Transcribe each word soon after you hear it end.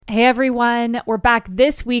Hey everyone, we're back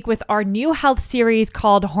this week with our new health series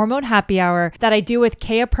called Hormone Happy Hour that I do with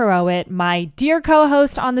Kea Perowit, my dear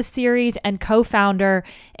co-host on the series and co-founder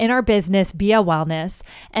in our business, Bia Wellness.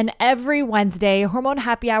 And every Wednesday, Hormone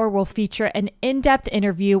Happy Hour will feature an in-depth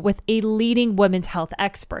interview with a leading women's health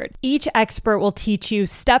expert. Each expert will teach you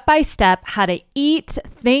step by step how to eat,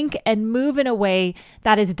 think, and move in a way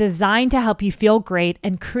that is designed to help you feel great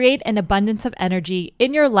and create an abundance of energy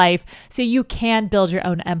in your life so you can build your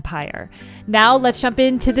own empire. Now let's jump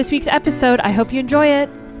into this week's episode. I hope you enjoy it.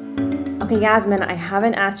 Okay, Yasmin, I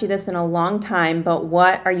haven't asked you this in a long time, but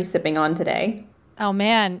what are you sipping on today? Oh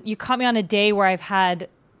man, you caught me on a day where I've had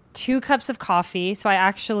 2 cups of coffee. So I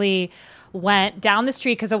actually went down the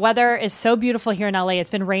street because the weather is so beautiful here in LA. It's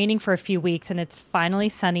been raining for a few weeks and it's finally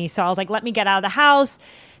sunny. So I was like, let me get out of the house,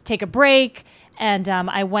 take a break. And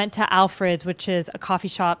I went to Alfred's, which is a coffee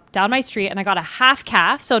shop down my street, and I got a half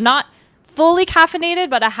calf. So not fully caffeinated,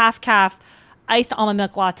 but a half calf iced almond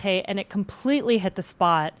milk latte, and it completely hit the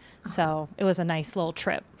spot. So it was a nice little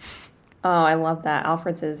trip. Oh, I love that.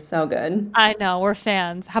 Alfred's is so good. I know, we're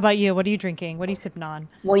fans. How about you? What are you drinking? What are you sipping on?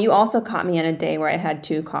 Well, you also caught me on a day where I had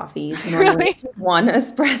 2 coffees. Really? It's just 1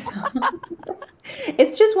 espresso.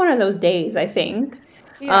 It's just one of those days, I think.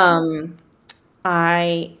 Yeah.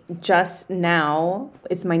 I just now,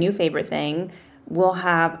 it's my new favorite thing, will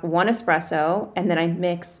have 1 espresso, and then I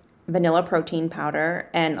mix vanilla protein powder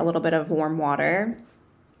and a little bit of warm water,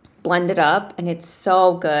 blend it up, and it's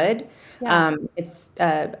so good. Yeah. It's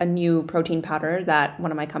a new protein powder that one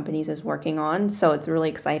of my companies is working on, so it's really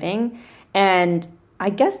exciting. And I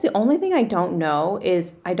guess the only thing I don't know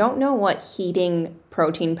is I don't know what heating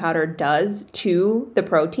protein powder does to the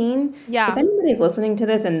protein. Yeah. If anybody's listening to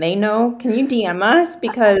this and they know, can you DM us?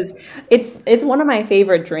 Because it's one of my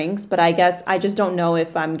favorite drinks, but I guess I just don't know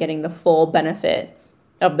if I'm getting the full benefit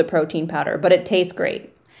of the protein powder, but it tastes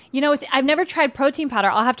great. You know, I've never tried protein powder.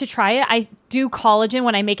 I'll have to try it. I do collagen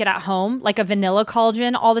when I make it at home, like a vanilla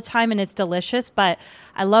collagen all the time, and it's delicious. But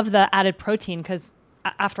I love the added protein because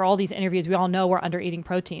after all these interviews, we all know we're under eating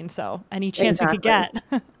protein. So any chance we could get.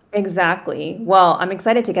 Exactly. Well, I'm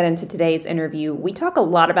excited to get into today's interview. We talk a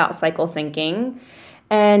lot about cycle syncing.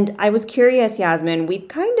 And I was curious, Yasmin, we've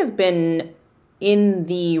kind of been in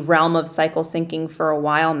the realm of cycle syncing for a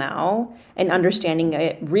while now and understanding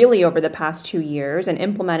it really over the past 2 years and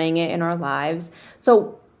implementing it in our lives.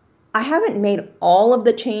 So I haven't made all of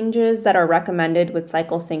the changes that are recommended with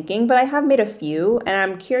cycle syncing, but I have made a few. And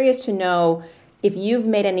I'm curious to know if you've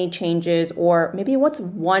made any changes, or maybe what's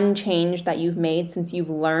one change that you've made since you've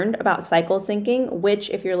learned about cycle syncing, which,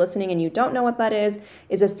 if you're listening and you don't know what that is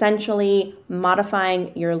essentially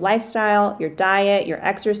modifying your lifestyle, your diet, your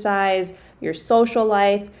exercise, your social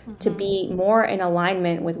life to be more in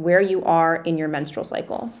alignment with where you are in your menstrual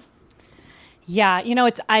cycle. Yeah, you know,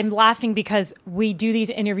 I'm laughing because we do these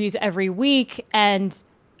interviews every week, and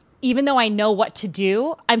even though I know what to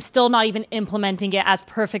do, I'm still not even implementing it as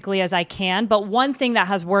perfectly as I can. But one thing that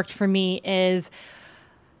has worked for me is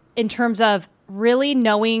in terms of really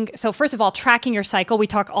knowing. So first of all, tracking your cycle. We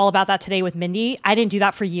talk all about that today with Mindy. I didn't do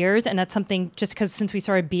that for years. And that's something just because since we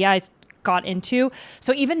started BI, I got into.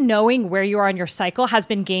 So even knowing where you are on your cycle has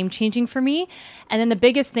been game changing for me. And then the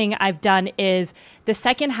biggest thing I've done is the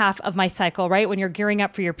second half of my cycle, right? When you're gearing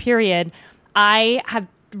up for your period,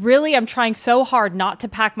 I'm trying so hard not to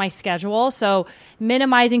pack my schedule. So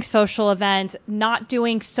minimizing social events, not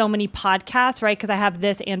doing so many podcasts, right? Because I have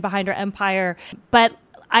this and Behind Our Empire. But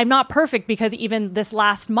I'm not perfect because even this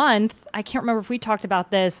last month, I can't remember if we talked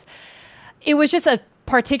about this. It was just a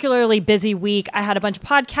particularly busy week. I had a bunch of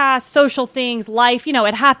podcasts, social things, life,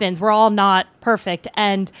 it happens. We're all not perfect.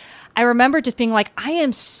 And I remember just being like, I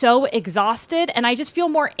am so exhausted and I just feel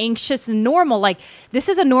more anxious than normal. Like this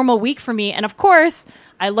is a normal week for me. And of course,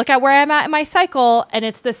 I look at where I'm at in my cycle and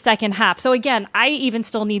it's the second half. So again, I even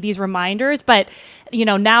still need these reminders, but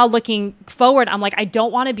now looking forward, I'm like, I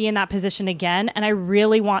don't want to be in that position again. And I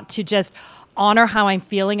really want to just honor how I'm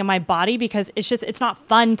feeling in my body because it's not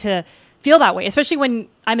fun to feel that way, especially when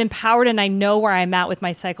I'm empowered and I know where I'm at with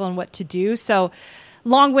my cycle and what to do. So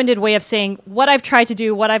long-winded way of saying what I've tried to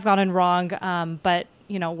do, what I've gotten wrong. But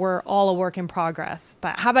we're all a work in progress.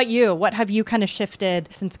 But how about you? What have you kind of shifted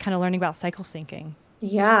since kind of learning about cycle syncing?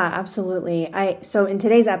 Yeah, absolutely. So in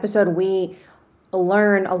today's episode, we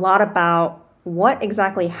learn a lot about what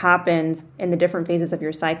exactly happens in the different phases of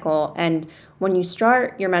your cycle. And when you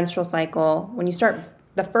start your menstrual cycle, when you start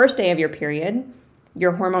the first day of your period,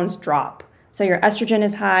 your hormones drop. So your estrogen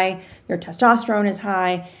is high, your testosterone is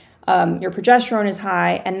high, your progesterone is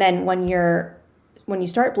high. And then when you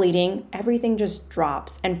start bleeding, everything just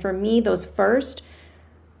drops. And for me, those first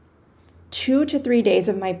 2 to 3 days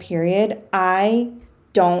of my period, I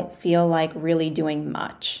don't feel like really doing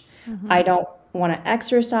much. I don't want to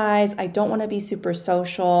exercise. I don't want to be super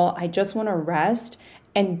social. I just want to rest.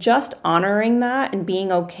 And just honoring that and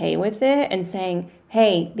being okay with it and saying,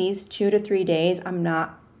 hey, these 2 to 3 days, I'm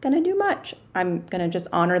not going to do much. I'm going to just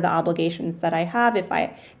honor the obligations that I have. If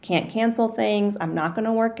I can't cancel things, I'm not going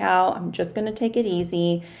to work out. I'm just going to take it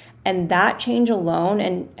easy. And that change alone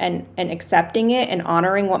and accepting it and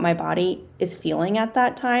honoring what my body is feeling at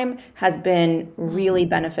that time has been really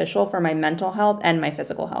beneficial for my mental health and my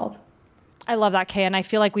physical health. I love that, Kay. And I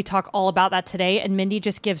feel like we talk all about that today. And Mindy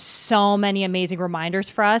just gives so many amazing reminders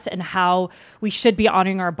for us and how we should be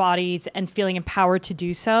honoring our bodies and feeling empowered to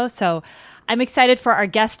do so. So I'm excited for our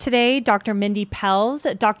guest today, Dr. Mindy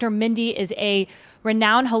Pelz. Dr. Mindy is a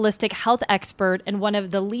renowned holistic health expert and one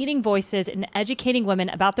of the leading voices in educating women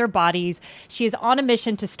about their bodies. She is on a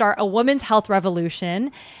mission to start a women's health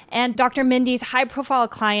revolution. And Dr. Mindy's high-profile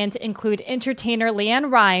clients include entertainer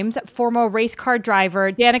Leanne Rimes, former race car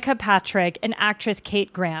driver Danica Patrick, and actress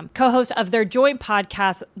Kate Graham, co-host of their joint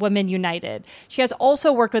podcast, Women United. She has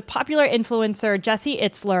also worked with popular influencer Jesse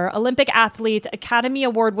Itzler, Olympic athletes, Academy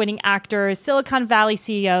Award-winning actors, Silicon Valley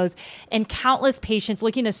CEOs, and countless patients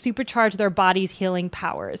looking to supercharge their bodies' healing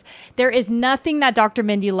powers. There is nothing that Dr.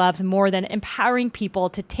 Mindy loves more than empowering people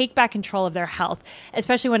to take back control of their health,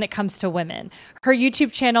 especially when it comes to women. Her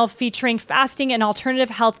YouTube channel featuring fasting and alternative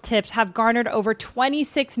health tips have garnered over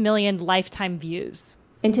 26 million lifetime views.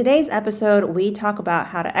 In today's episode, we talk about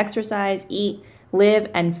how to exercise, eat, live,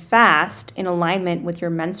 and fast in alignment with your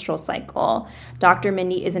menstrual cycle. Dr.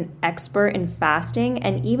 Mindy is an expert in fasting,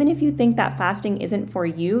 and even if you think that fasting isn't for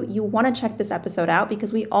you, you want to check this episode out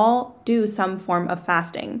because we all do some form of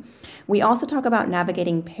fasting. We also talk about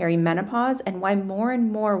navigating perimenopause and why more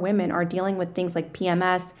and more women are dealing with things like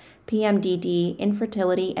PMS, PMDD,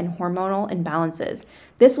 infertility, and hormonal imbalances.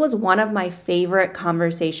 This was one of my favorite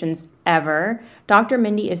conversations ever. Dr.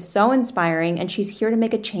 Mindy is so inspiring, and she's here to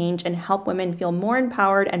make a change and help women feel more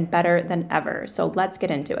empowered and better than ever. So let's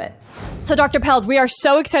get into it. So Dr. Pelz, we are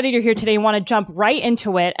so excited you're here today and want to jump right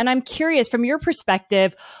into it. And I'm curious, from your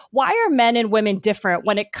perspective, why are men and women different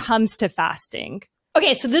when it comes to fasting?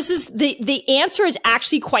 Okay, so this is the answer is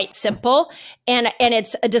actually quite simple, and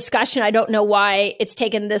it's a discussion. I don't know why it's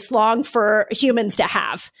taken this long for humans to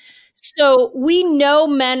have. So we know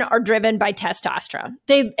men are driven by testosterone.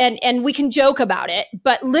 And we can joke about it,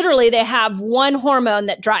 but literally they have one hormone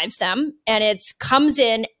that drives them, and it comes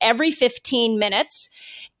in every 15 minutes.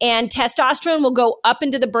 And testosterone will go up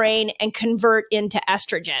into the brain and convert into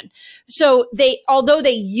estrogen. So although they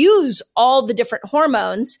use all the different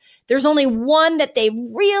hormones, there's only one that they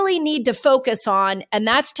really need to focus on, and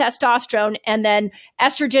that's testosterone. And then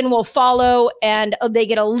estrogen will follow, and they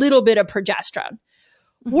get a little bit of progesterone.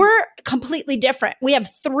 We're completely different. We have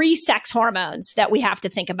 3 sex hormones that we have to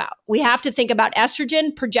think about. We have to think about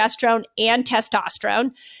estrogen, progesterone, and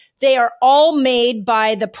testosterone. They are all made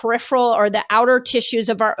by the peripheral or the outer tissues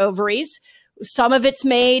of our ovaries. Some of it's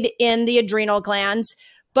made in the adrenal glands.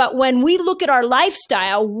 But when we look at our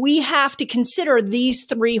lifestyle, we have to consider these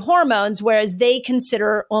 3 hormones, whereas they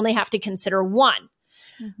only have to consider one.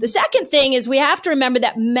 The second thing is we have to remember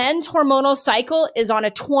that men's hormonal cycle is on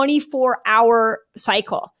a 24-hour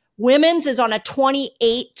cycle. Women's is on a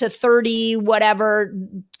 28 to 30,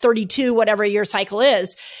 32, whatever your cycle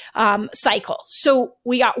is, cycle. So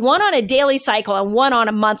we got one on a daily cycle and one on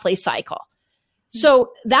a monthly cycle.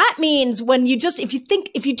 So that means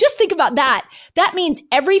if you just think about that, that means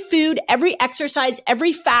every food, every exercise,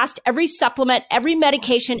 every fast, every supplement, every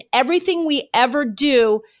medication, everything we ever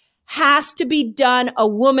do has to be done a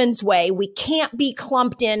woman's way. We can't be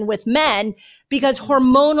clumped in with men because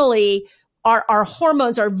hormonally, our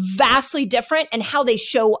hormones are vastly different, and how they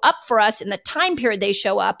show up for us in the time period they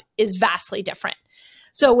show up is vastly different.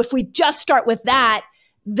 So if we just start with that,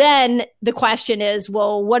 then the question is,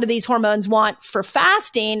 well, what do these hormones want for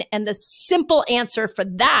fasting? And the simple answer for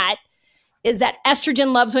that is that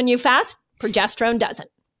estrogen loves when you fast, progesterone doesn't.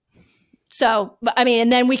 So,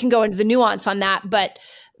 and then we can go into the nuance on that, but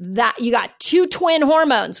that you got 2 twin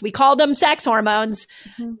hormones. We call them sex hormones.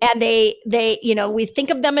 And they, we think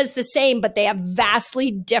of them as the same, but they have vastly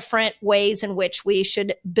different ways in which we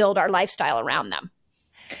should build our lifestyle around them.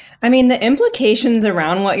 The implications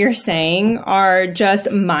around what you're saying are just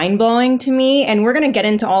mind-blowing to me. And we're going to get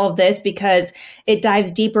into all of this because it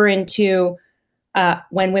dives deeper into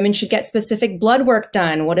when women should get specific blood work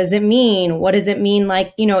done. What does it mean? What does it mean,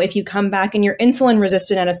 if you come back and you're insulin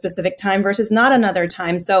resistant at a specific time versus not another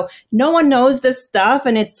time? So no one knows this stuff,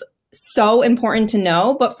 and it's so important to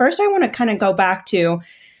know. But first, I want to kind of go back to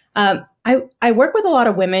I work with a lot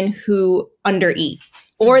of women who undereat,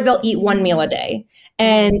 or they'll eat one meal a day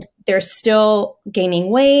and they're still gaining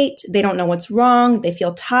weight. They don't know what's wrong. They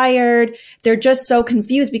feel tired. They're just so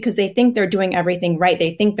confused because they think they're doing everything right.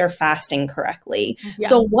 They think they're fasting correctly. Yeah.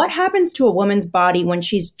 So what happens to a woman's body when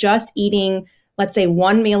she's just eating, let's say,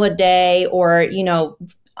 one meal a day, or,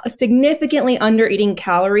 significantly under eating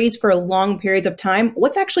calories for long periods of time?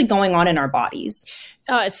 What's actually going on in our bodies?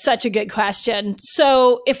 Oh, it's such a good question.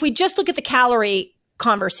 So if we just look at the calorie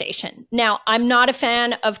conversation, now I'm not a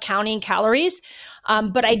fan of counting calories,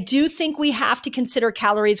 but I do think we have to consider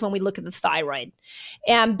calories when we look at the thyroid.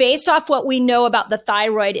 And based off what we know about the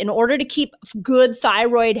thyroid, in order to keep good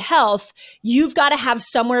thyroid health, you've got to have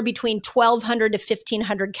somewhere between 1,200 to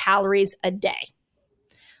 1,500 calories a day.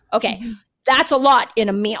 Okay. Mm-hmm. That's a lot in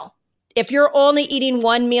a meal. If you're only eating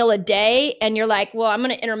one meal a day and you're like, well, I'm going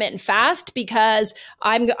to intermittent fast because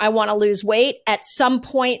I want to lose weight. At some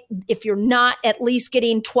point, if you're not at least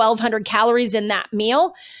getting 1,200 calories in that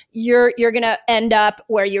meal, you're going to end up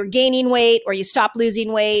where you're gaining weight, or you stop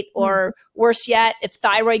losing weight, or worse yet, if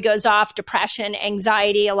thyroid goes off, depression,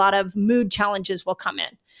 anxiety, a lot of mood challenges will come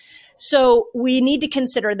in. So we need to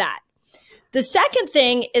consider that. The second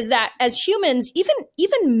thing is that as humans,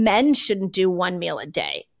 even men shouldn't do one meal a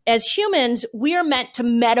day. As humans, we are meant to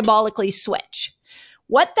metabolically switch.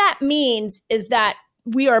 What that means is that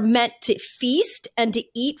we are meant to feast and to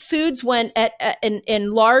eat foods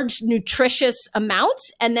in large nutritious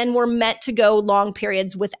amounts, and then we're meant to go long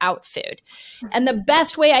periods without food. And the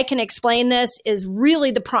best way I can explain this is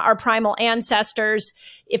really our primal ancestors.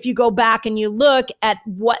 If you go back and you look at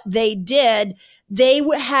what they did, they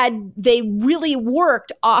really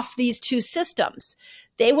worked off these two systems.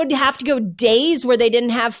 They would have to go days where they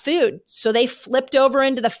didn't have food. So they flipped over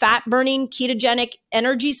into the fat burning ketogenic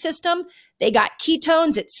energy system. They got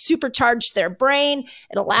ketones. It supercharged their brain.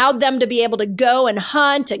 It allowed them to be able to go and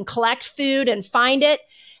hunt and collect food and find it.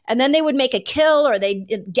 And then they would make a kill, or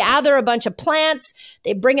they'd gather a bunch of plants.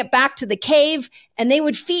 They bring it back to the cave and they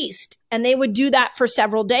would feast. And they would do that for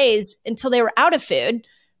several days until they were out of food,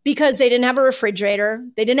 because they didn't have a refrigerator.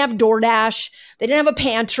 They didn't have DoorDash. They didn't have a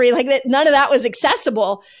pantry. None of that was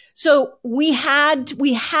accessible. So we had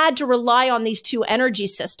to rely on these two energy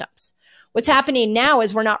systems. What's happening now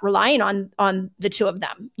is we're not relying on the two of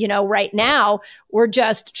them. Right now we're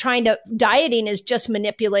just dieting is just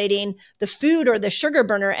manipulating the food or the sugar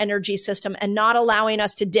burner energy system and not allowing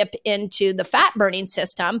us to dip into the fat burning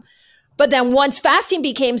system. But then once fasting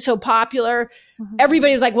became so popular,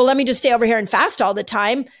 everybody was like, well, let me just stay over here and fast all the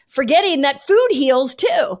time, forgetting that food heals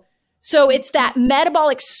too. So it's that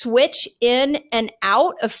metabolic switch in and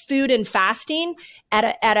out of food and fasting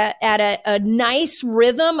at a nice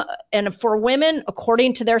rhythm, and for women,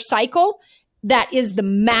 according to their cycle, that is the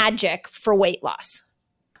magic for weight loss.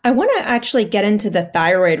 I want to actually get into the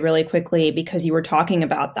thyroid really quickly, because you were talking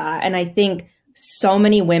about that. And I think so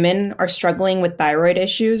many women are struggling with thyroid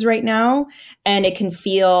issues right now, and it can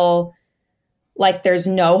feel like there's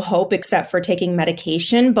no hope except for taking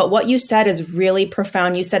medication. But what you said is really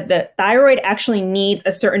profound. You said that thyroid actually needs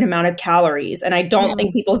a certain amount of calories, and I don't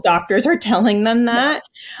think people's doctors are telling them that.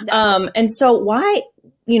 No. And so why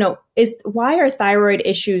are thyroid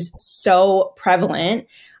issues so prevalent?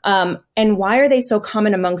 And why are they so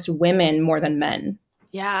common amongst women more than men?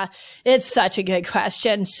 Yeah, it's such a good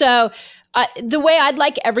question. So the way I'd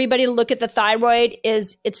like everybody to look at the thyroid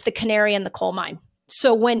is it's the canary in the coal mine.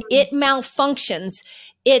 So when it malfunctions,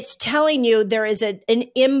 it's telling you there is an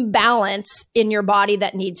imbalance in your body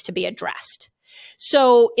that needs to be addressed.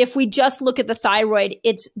 So if we just look at the thyroid,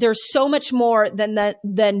 there's so much more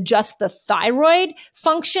than just the thyroid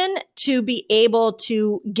function to be able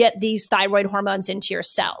to get these thyroid hormones into your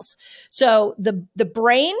cells. So the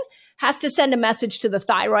brain has to send a message to the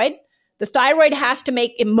thyroid. The thyroid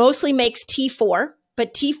it mostly makes T4,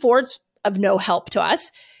 but T4 is of no help to us.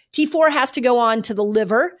 T4 has to go on to the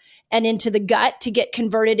liver and into the gut to get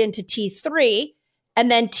converted into T3.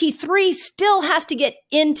 And then T3 still has to get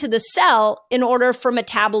into the cell in order for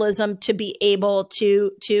metabolism to be able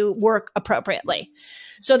to work appropriately.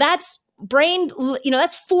 So that's brain,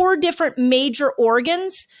 that's 4 different major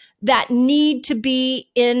organs that need to be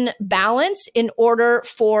in balance in order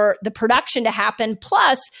for the production to happen.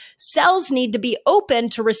 Plus, cells need to be open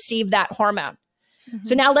to receive that hormone. Mm-hmm.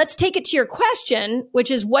 So now let's take it to your question,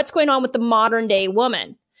 which is what's going on with the modern day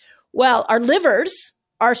woman? Well, our livers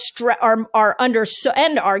are under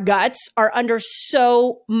and our guts are under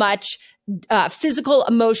so much physical,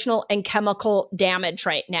 emotional, and chemical damage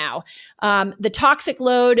right now. The toxic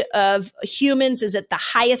load of humans is at the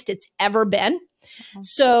highest it's ever been. Okay.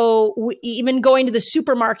 So even going to the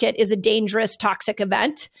supermarket is a dangerous, toxic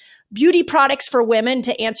event. beauty products for women,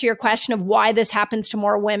 to answer your question of why this happens to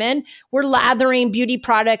more women. We're lathering beauty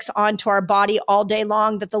products onto our body all day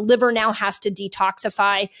long that the liver now has to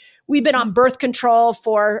detoxify. We've been on birth control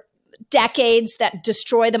for decades that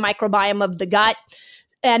destroy the microbiome of the gut.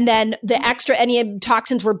 And then the extra, any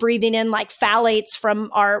toxins we're breathing in, like phthalates from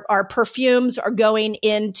our perfumes, are going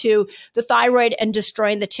into the thyroid and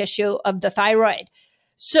destroying the tissue of the thyroid.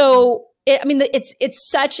 So, it's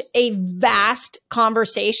such a vast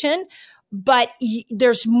conversation, but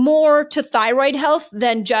there's more to thyroid health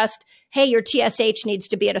than just, hey, your TSH needs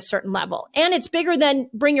to be at a certain level. And it's bigger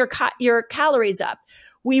than bring your calories up.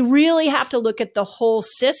 We really have to look at the whole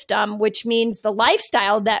system, which means the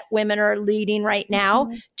lifestyle that women are leading right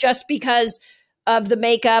now, just because of the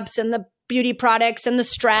makeups and the beauty products and the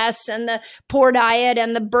stress and the poor diet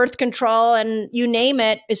and the birth control and you name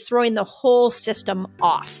it, is throwing the whole system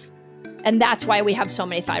off. And that's why we have so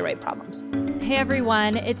many thyroid problems. Hey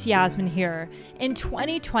everyone, it's Yasmin here. In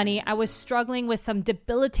 2020, I was struggling with some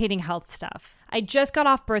debilitating health stuff. I just got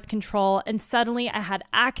off birth control and suddenly I had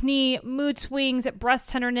acne, mood swings, breast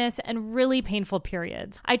tenderness, and really painful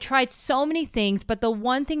periods. I tried so many things, but the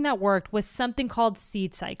one thing that worked was something called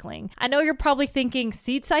seed cycling. I know you're probably thinking,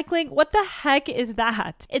 seed cycling? What the heck is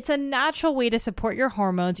that? It's a natural way to support your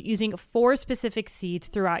hormones using 4 specific seeds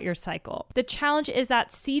throughout your cycle. The challenge is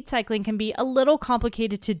that seed cycling can be a little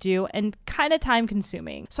complicated to do and kind of time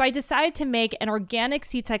consuming. So I decided to make an organic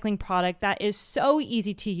seed cycling product that is so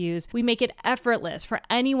easy to use. We make it effortless for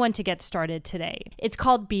anyone to get started today. It's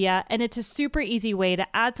called Bia, and it's a super easy way to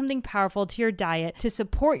add something powerful to your diet to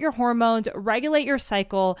support your hormones, regulate your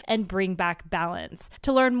cycle, and bring back balance.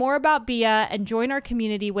 To learn more about Bia and join our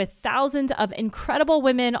community with thousands of incredible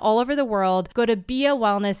women all over the world, go to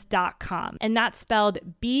biawellness.com, and that's spelled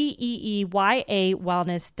BEEYA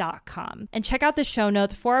wellness.com. And check out the show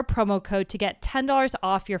notes for our promo code to get $10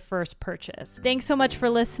 off your first purchase. Thanks so much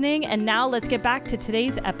for listening, and now let's get back to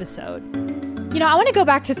today's episode. You know, I want to go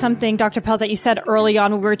back to something, Dr. Pelz, that you said early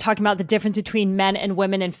on when we were talking about the difference between men and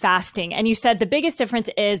women in fasting. And you said the biggest difference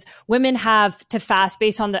is women have to fast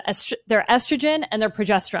based on their estrogen and their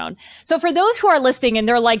progesterone. So for those who are listening and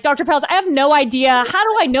they're like, Dr. Pelz, I have no idea. How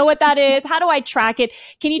do I know what that is? How do I track it?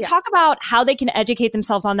 Can you talk about how they can educate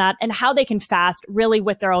themselves on that and how they can fast really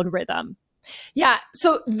with their own rhythm? Yeah.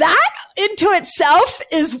 So that into itself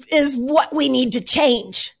is what we need to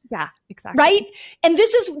change. Yeah, exactly. Right. And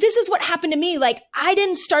this is what happened to me. Like, I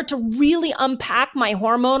didn't start to really unpack my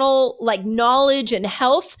hormonal knowledge and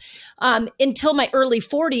health until my early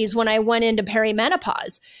 40s when I went into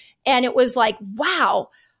perimenopause. And it was like, wow,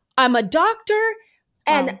 I'm a doctor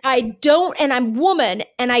and I'm woman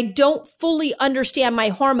and I don't fully understand my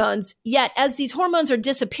hormones. Yet as these hormones are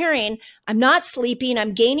disappearing, I'm not sleeping,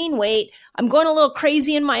 I'm gaining weight, I'm going a little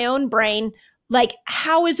crazy in my own brain. Like,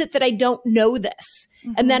 how is it that I don't know this?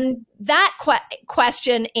 Mm-hmm. And then that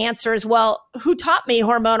question answers, well, who taught me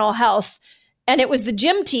hormonal health? And it was the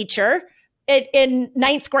gym teacher in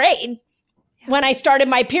 9th grade when I started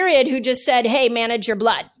my period, who just said, hey, manage your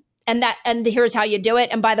blood. And here's how you do it.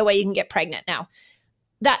 And by the way, you can get pregnant now.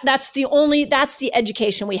 That's the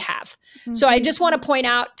education we have. Mm-hmm. So I just want to point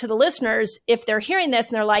out to the listeners, if they're hearing this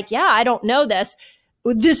and they're like, yeah, I don't know this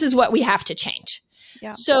is what we have to change.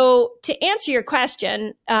 Yeah. So to answer your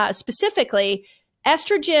question specifically,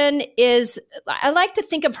 estrogen I like to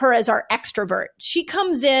think of her as our extrovert. She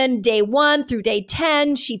comes in day 1 through day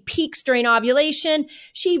 10. She peaks during ovulation.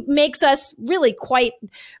 She makes us really quite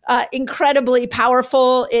incredibly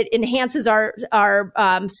powerful. It enhances our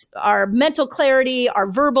mental clarity,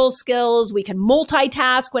 our verbal skills. We can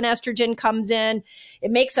multitask when estrogen comes in. It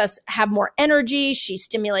makes us have more energy. She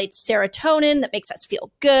stimulates serotonin that makes us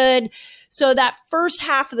feel good. So that first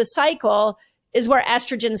half of the cycle is where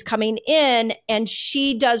estrogen's coming in, and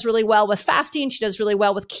she does really well with fasting. She does really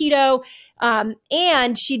well with keto.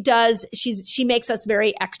 And she makes us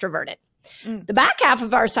very extroverted. The back half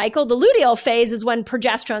of our cycle, the luteal phase, is when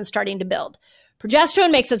progesterone's starting to build.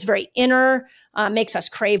 Progesterone makes us very inner, makes us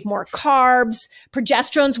crave more carbs.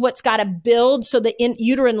 Progesterone's what's got to build so the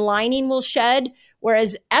uterine lining will shed,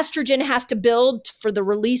 whereas estrogen has to build for the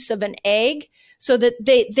release of an egg. So that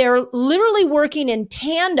they're literally working in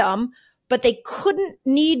tandem, but they couldn't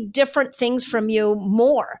need different things from you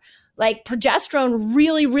more. Like, progesterone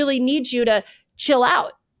really, really needs you to chill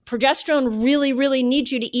out. Progesterone really, really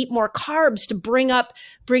needs you to eat more carbs to bring up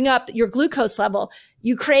your glucose level.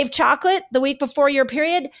 You crave chocolate the week before your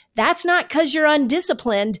period. That's not because you're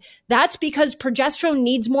undisciplined. That's because progesterone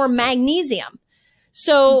needs more magnesium.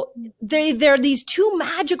 So there are these 2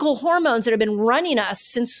 magical hormones that have been running us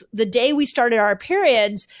since the day we started our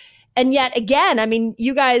periods. And yet again, I mean,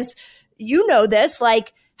 you guys, you know this,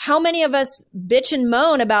 like, how many of us bitch and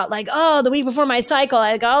moan about like, oh, the week before my cycle,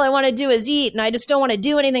 like all I want to do is eat and I just don't want to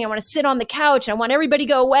do anything. I want to sit on the couch. I want everybody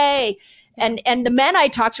to go away. And the men I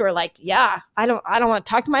talk to are like, yeah, I don't want to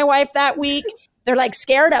talk to my wife that week. They're like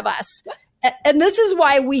scared of us. And this is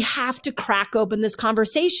why we have to crack open this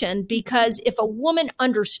conversation, because if a woman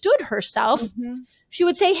understood herself, she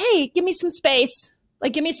would say, hey, give me some space.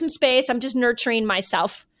 Like, give me some space. I'm just nurturing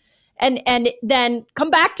myself. And then come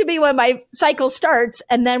back to me when my cycle starts.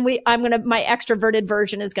 And then my extroverted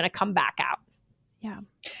version is going to come back out. Yeah.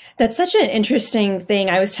 That's such an interesting thing.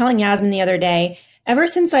 I was telling Yasmin the other day, ever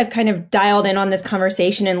since I've kind of dialed in on this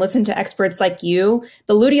conversation and listened to experts like you,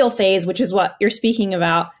 the luteal phase, which is what you're speaking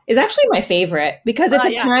about, is actually my favorite, because it's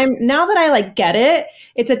a time, now that I like get it,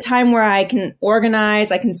 it's a time where I can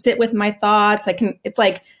organize, I can sit with my thoughts, it's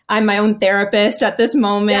like I'm my own therapist at this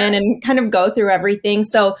moment and kind of go through everything.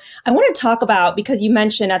 So I want to talk about, because you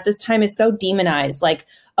mentioned at this time is so demonized, like,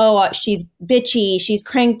 oh, she's bitchy, she's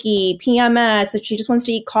cranky, PMS, that she just wants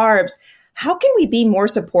to eat carbs. How can we be more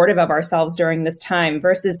supportive of ourselves during this time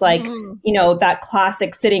versus like, you know, that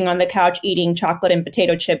classic sitting on the couch eating chocolate and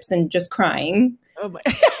potato chips and just crying? Oh my.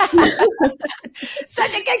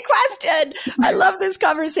 Such a good question. I love this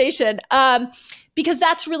conversation. Because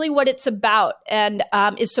that's really what it's about, and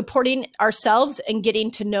is supporting ourselves and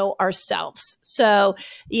getting to know ourselves. So,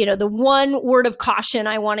 you know, the one word of caution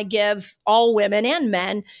I want to give all women and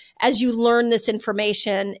men as you learn this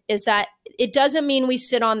information is that it doesn't mean we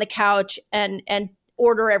sit on the couch and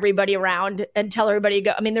order everybody around and tell everybody to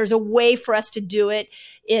go. I mean, there's a way for us to do it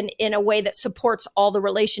in a way that supports all the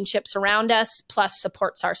relationships around us, plus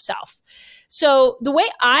supports ourselves. So the way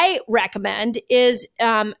I recommend is,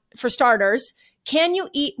 for starters, can you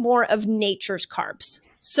eat more of nature's carbs?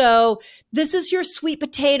 So this is your sweet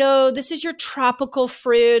potato. This is your tropical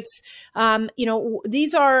fruits. You know,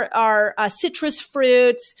 these are our citrus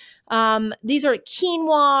fruits. These are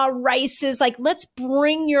quinoa, rices. Like, let's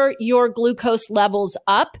bring your glucose levels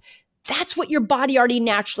up. That's what your body already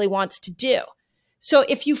naturally wants to do. So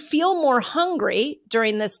if you feel more hungry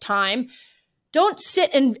during this time, don't sit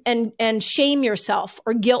and shame yourself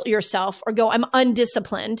or guilt yourself or go, I'm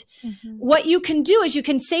undisciplined. What you can do is you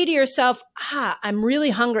can say to yourself, I'm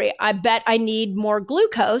really hungry. I bet I need more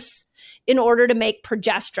glucose in order to make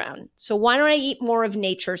progesterone. So why don't I eat more of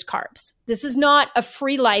nature's carbs? This is not a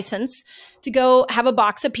free license to go have a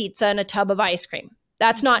box of pizza and a tub of ice cream.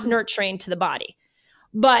 That's not nurturing to the body.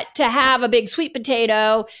 But to have a big sweet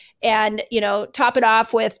potato and, you know, top it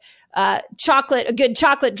off with a good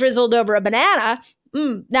chocolate drizzled over a banana.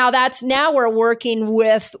 Now we're working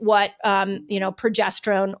with what,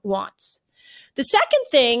 progesterone wants. The second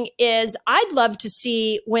thing is I'd love to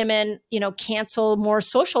see women, cancel more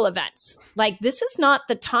social events. Like, this is not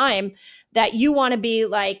the time that you want to be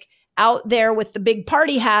like out there with the big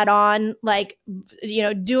party hat on, like,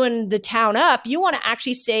 doing the town up. You want to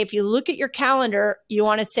actually say, if you look at your calendar, you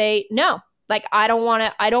want to say, no. Like, I don't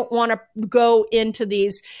want to go into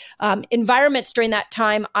these environments during that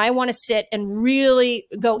time. I want to sit and really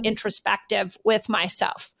go introspective with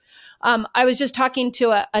myself. I was just talking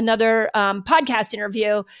to another podcast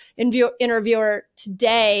interviewer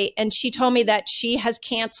today, and she told me that she has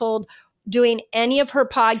canceled doing any of her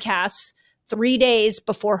podcasts 3 days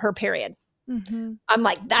before her period. I'm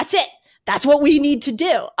like, that's it. That's what we need to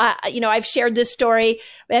do. I've shared this story,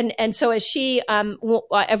 and so as she,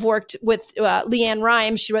 I've worked with Leanne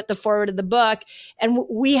Rhymes. She wrote the foreword of the book, and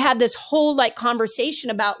we had this whole like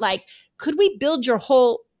conversation about like, could we build your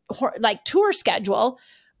whole like tour schedule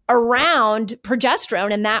around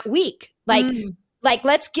progesterone in that week? Like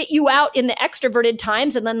let's get you out in the extroverted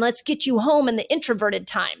times, and then let's get you home in the introverted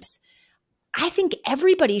times. I think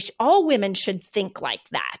all women should think like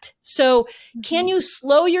that. So can you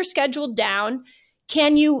slow your schedule down?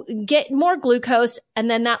 Can you get more glucose? And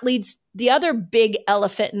then that leads the other big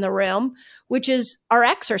elephant in the room, which is our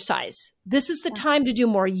exercise. This is the time to do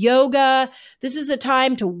more yoga. This is the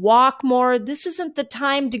time to walk more. This isn't the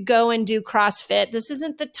time to go and do CrossFit. This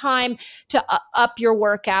isn't the time to up your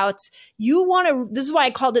workouts. This is why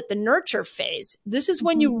I called it the nurture phase. This is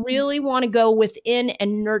when you really want to go within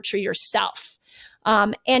and nurture yourself.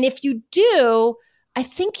 And if you do, I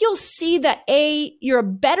think you'll see that A, you're a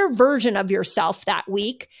better version of yourself that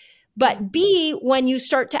week. But B, when you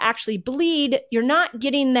start to actually bleed, you're not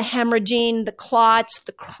getting the hemorrhaging, the clots,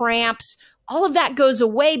 the cramps. All of that goes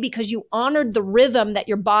away because you honored the rhythm that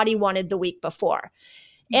your body wanted the week before.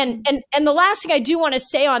 And the last thing I do want to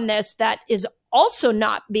say on this that is also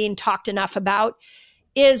not being talked enough about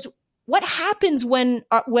is what happens when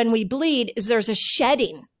we bleed is there's a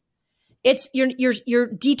shedding. It's you're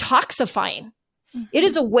detoxifying. It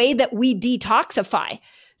is a way that we detoxify.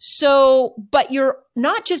 So, but you're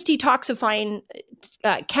not just detoxifying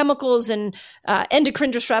chemicals and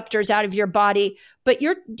endocrine disruptors out of your body, but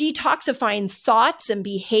you're detoxifying thoughts and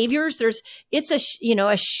behaviors. It's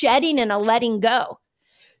a shedding and a letting go.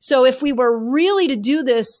 So if we were really to do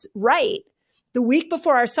this right, the week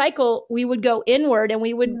before our cycle, we would go inward and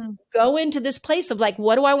we would go into this place of like,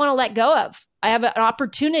 what do I want to let go of? I have an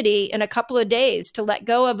opportunity in a couple of days to let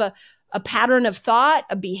go of a pattern of thought,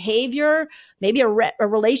 a behavior, maybe a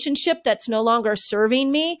relationship that's no longer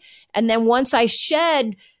serving me. And then once I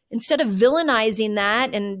shed, instead of villainizing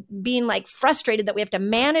that and being like frustrated that we have to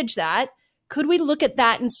manage that, could we look at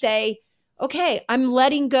that and say, okay, I'm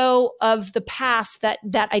letting go of the past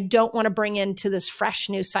that I don't want to bring into this fresh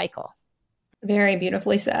new cycle. Very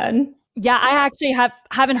beautifully said. Yeah, I actually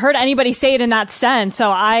haven't heard anybody say it in that sense.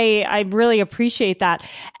 So I really appreciate that.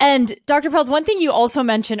 And Dr. Pelz, one thing you also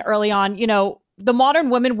mentioned early on, the modern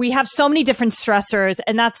woman, we have so many different stressors,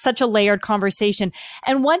 and that's such a layered conversation.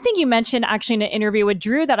 And one thing you mentioned actually in an interview with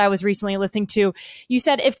Drew that I was recently listening to, you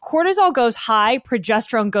said if cortisol goes high,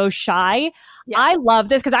 progesterone goes shy. Yeah. I love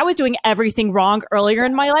this because I was doing everything wrong earlier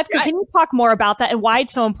in my life. Can you talk more about that and why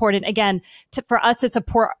it's so important, again, for us to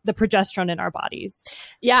support the progesterone in our bodies?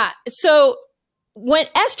 Yeah. So when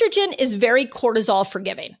estrogen is very cortisol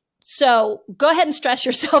forgiving. So go ahead and stress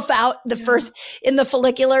yourself out first in the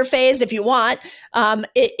follicular phase if you want.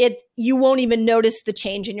 You won't even notice the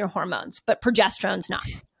change in your hormones, but progesterone's not.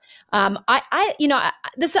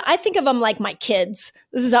 I think of them like my kids.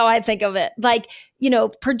 This is how I think of it. Like,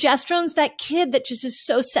 progesterone's that kid that just is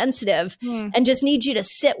so sensitive and just needs you to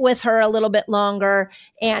sit with her a little bit longer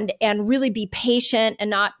and really be patient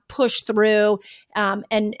and not push through,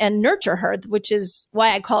 and nurture her, which is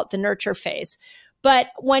why I call it the nurture phase.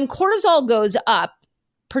 But when cortisol goes up,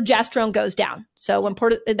 progesterone goes down. So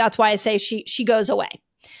that's why I say she goes away.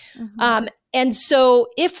 Mm-hmm. And so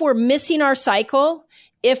if we're missing our cycle,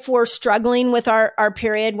 if we're struggling with our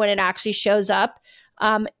period when it actually shows up,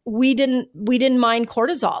 we didn't mind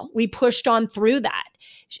cortisol. We pushed on through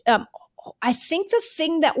that. I think the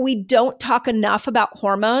thing that we don't talk enough about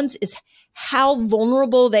hormones is how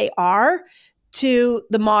vulnerable they are to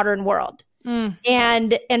the modern world.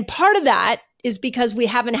 And part of that is because we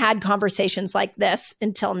haven't had conversations like this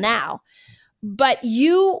until now. But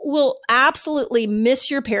you will absolutely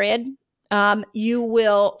miss your period. You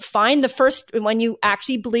will find when you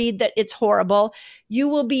actually bleed that it's horrible. You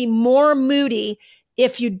will be more moody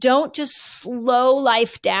if you don't just slow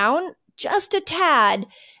life down just a tad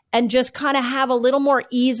and just kind of have a little more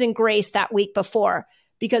ease and grace that week before.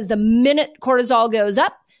 Because the minute cortisol goes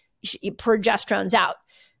up, progesterone's out.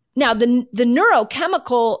 Now, the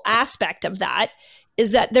neurochemical aspect of that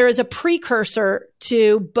is that there is a precursor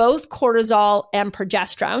to both cortisol and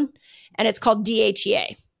progesterone, and it's called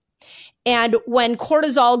DHEA. And when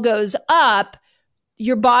cortisol goes up,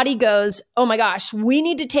 your body goes, oh my gosh, we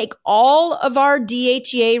need to take all of our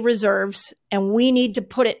DHEA reserves and we need to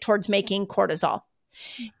put it towards making cortisol.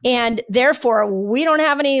 And therefore, we don't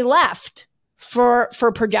have any left for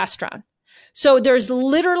progesterone. So there's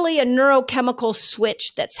literally a neurochemical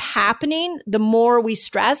switch that's happening the more we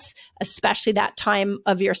stress, especially that time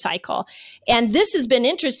of your cycle. And this has been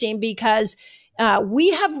interesting because we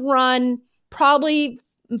have run probably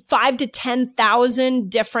 5,000 to 10,000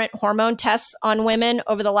 different hormone tests on women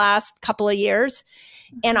over the last couple of years.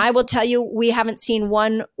 And I will tell you, we haven't seen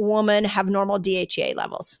one woman have normal DHEA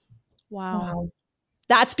levels. Wow.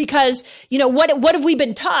 That's because, what have we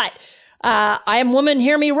been taught? I am woman,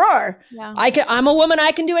 hear me roar. Yeah. I'm a woman.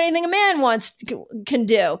 I can do anything a man can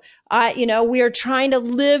do. We are trying to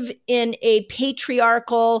live in a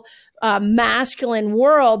patriarchal, masculine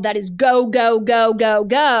world that is go, go, go, go,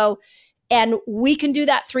 go. And we can do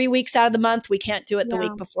that 3 weeks out of the month. We can't do it the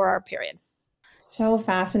week before our period. So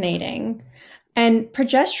fascinating. And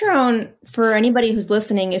progesterone, for anybody who's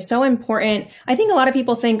listening, is so important. I think a lot of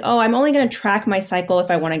people think, I'm only going to track my cycle if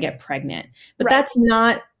I want to get pregnant. But that's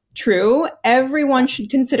not true. Everyone should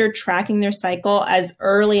consider tracking their cycle as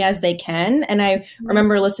early as they can. And I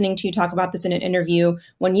remember listening to you talk about this in an interview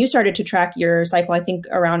when you started to track your cycle, I think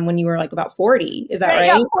around when you were like about 40. Is that right?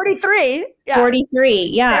 Yeah, 43. Yeah. 43.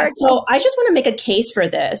 Yeah. So I just want to make a case for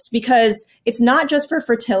this because it's not just for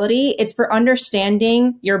fertility, it's for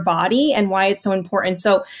understanding your body and why it's so important.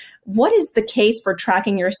 So what is the case for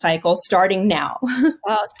tracking your cycle starting now?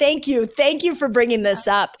 Thank you. Thank you for bringing this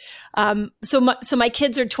up. So my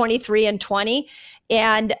kids are 23 and 20.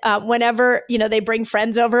 And whenever, they bring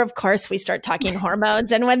friends over, of course, we start talking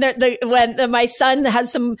hormones. And when my son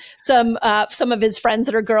has some of his friends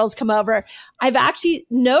that are girls come over, I've actually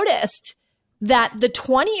noticed that the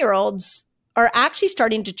 20-year-olds are actually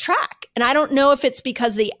starting to track. And I don't know if it's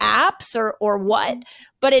because the apps or what,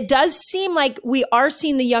 but it does seem like we are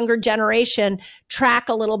seeing the younger generation track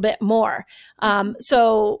a little bit more.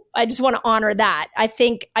 So I just want to honor that. I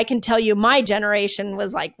think I can tell you my generation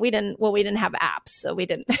was like, we didn't have apps, so we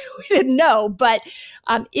didn't know. But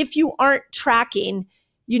if you aren't tracking,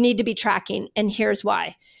 you need to be tracking. And here's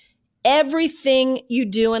why. Everything you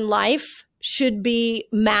do in life should be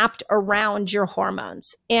mapped around your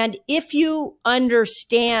hormones. And if you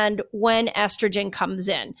understand when estrogen comes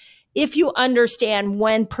in, if you understand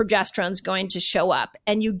when progesterone is going to show up,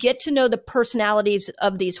 and you get to know the personalities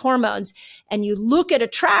of these hormones, and you look at a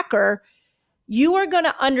tracker, you are going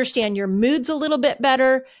to understand your moods a little bit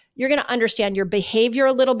better. You're going to understand your behavior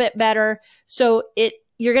a little bit better. So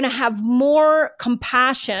you're going to have more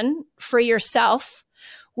compassion for yourself,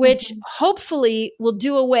 which hopefully will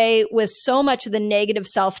do away with so much of the negative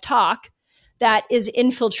self-talk that is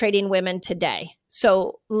infiltrating women today.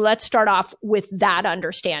 So let's start off with that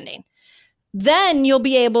understanding. Then you'll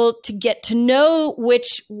be able to get to know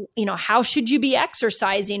how should you be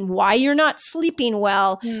exercising, why you're not sleeping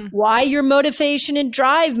well, why your motivation and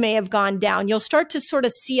drive may have gone down. You'll start to sort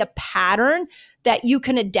of see a pattern that you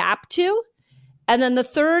can adapt to. And then the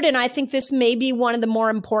third, and I think this may be one of the more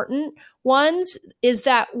important ones, is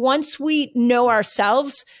that once we know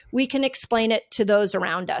ourselves, we can explain it to those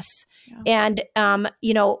around us. Yeah. And,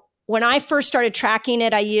 when I first started tracking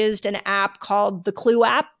it, I used an app called the Clue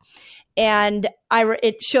app. And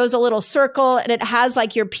it shows a little circle, and it has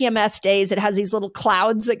like your PMS days. It has these little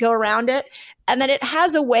clouds that go around it. And then it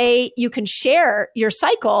has a way you can share your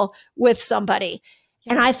cycle with somebody.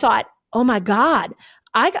 Yeah. And I thought, oh my God,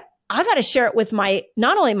 I got to share it with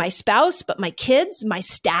not only my spouse, but my kids, my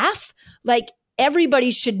staff. Like,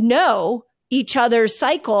 everybody should know each other's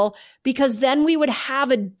cycle, because then we would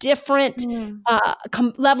have a different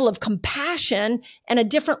level of compassion and a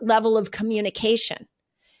different level of communication.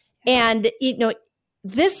 And,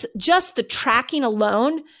 just the tracking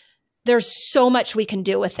alone, there's so much we can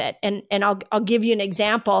do with it. And I'll give you an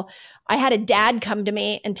example. I had a dad come to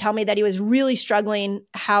me and tell me that he was really struggling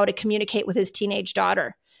how to communicate with his teenage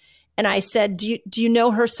daughter. And I said, do you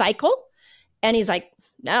know her cycle? And he's like,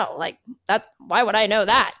 no, like that. Why would I know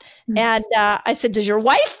that? Mm-hmm. And I said, does your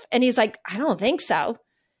wife? And he's like, I don't think so.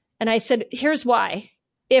 And I said, here's why.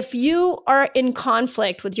 If you are in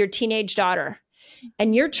conflict with your teenage daughter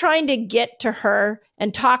and you're trying to get to her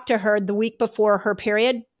and talk to her the week before her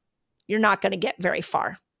period, you're not going to get very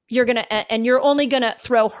far. You're only going to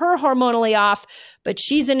throw her hormonally off, but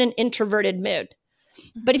she's in an introverted mood.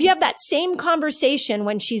 But if you have that same conversation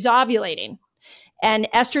when she's ovulating and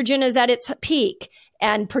estrogen is at its peak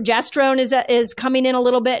and progesterone is coming in a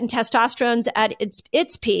little bit and testosterone's at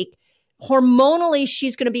its peak, hormonally,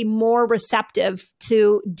 she's going to be more receptive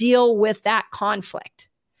to deal with that conflict.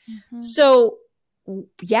 Mm-hmm. So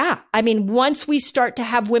yeah, I mean, once we start to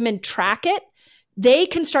have women track it, they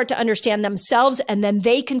can start to understand themselves, and then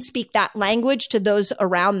they can speak that language to those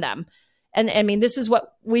around them. And I mean, this is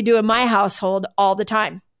what we do in my household all the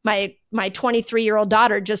time. My 23-year-old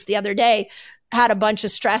daughter just the other day had a bunch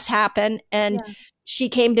of stress happen, and she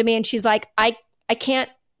came to me and she's like, I can't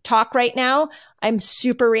talk right now. I'm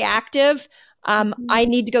super reactive. I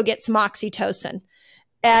need to go get some oxytocin.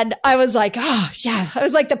 And I was like, oh yeah, I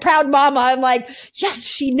was like the proud mama. I'm like, yes,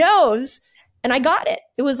 she knows. And I got it.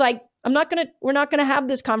 It was like, we're not going to have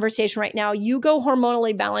this conversation right now. You go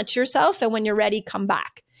hormonally balance yourself. And when you're ready, come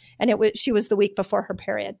back. And she was the week before her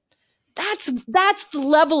period. That's the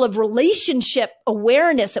level of relationship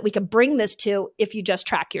awareness that we could bring this to if you just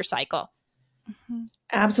track your cycle. Mm-hmm.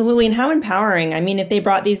 Absolutely. And how empowering. I mean, if they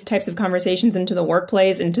brought these types of conversations into the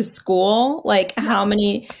workplace, into school, like how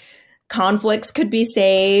many conflicts could be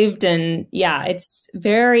saved. And yeah, it's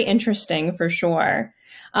very interesting for sure.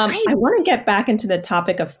 I want to get back into the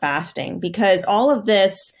topic of fasting, because all of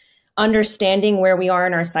this understanding where we are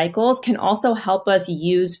in our cycles can also help us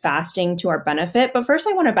use fasting to our benefit. But first,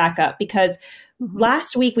 I want to back up, because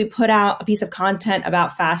last week we put out a piece of content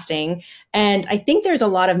about fasting. And I think there's a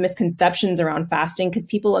lot of misconceptions around fasting, because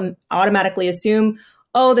people automatically assume,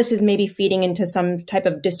 oh, this is maybe feeding into some type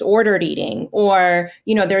of disordered eating, or,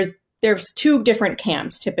 there's two different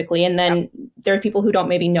camps typically. And then there are people who don't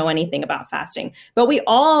maybe know anything about fasting, but we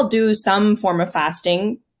all do some form of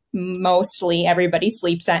fasting. Mostly everybody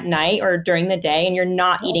sleeps at night or during the day, and you're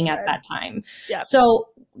not eating at that time. Yep. So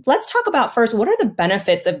let's talk about first, what are the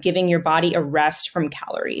benefits of giving your body a rest from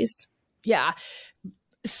calories? Yeah,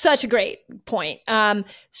 such a great point.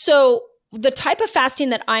 So the type of fasting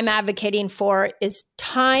that I'm advocating for is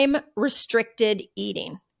time restricted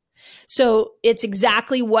eating. So it's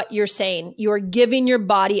exactly what you're saying. You're giving your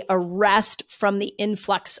body a rest from the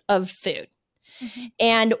influx of food. Mm-hmm.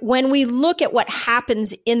 And when we look at what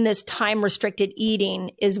happens in this time restricted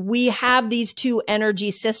eating is we have these two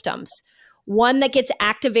energy systems, one that gets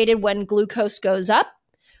activated when glucose goes up.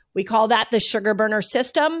 We call that the sugar burner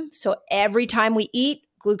system. So every time we eat,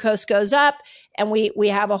 glucose goes up, and we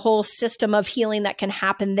have a whole system of healing that can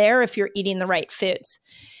happen there if you're eating the right foods.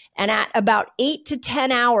 And at about 8 to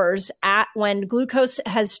 10 hours at when glucose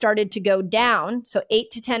has started to go down, so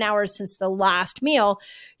 8 to 10 hours since the last meal,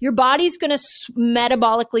 your body's going to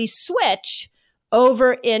metabolically switch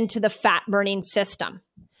over into the fat burning system.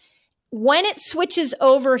 When it switches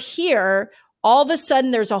over here, all of a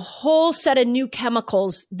sudden there's a whole set of new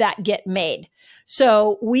chemicals that get made.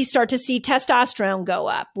 So we start to see testosterone go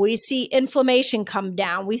up. We see inflammation come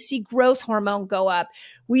down. We see growth hormone go up.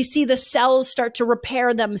 We see the cells start to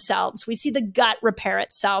repair themselves. We see the gut repair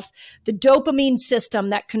itself. The dopamine system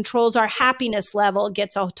that controls our happiness level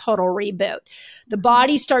gets a total reboot. The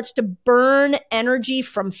body starts to burn energy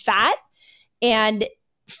from fat. And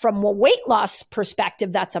from a weight loss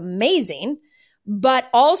perspective, that's amazing. But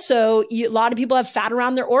also, a lot of people have fat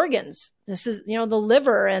around their organs. This is, the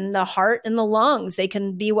liver and the heart and the lungs. They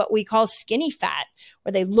can be what we call skinny fat,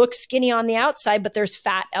 where they look skinny on the outside, but there's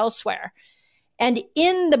fat elsewhere. And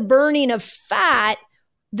in the burning of fat,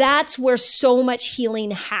 that's where so much healing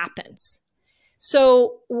happens.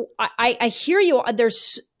 So I hear you.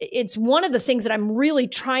 It's one of the things that I'm really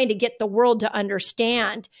trying to get the world to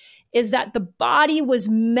understand is that the body was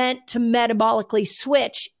meant to metabolically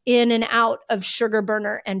switch in and out of sugar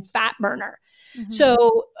burner and fat burner. Mm-hmm.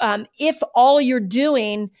 So if all you're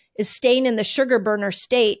doing is staying in the sugar burner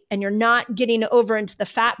state and you're not getting over into the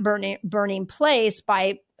fat burning place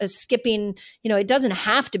by skipping, it doesn't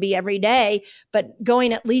have to be every day, but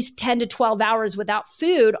going at least 10 to 12 hours without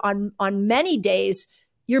food on many days,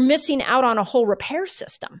 you're missing out on a whole repair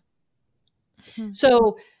system. Mm-hmm.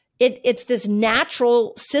 So it's this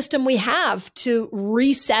natural system we have to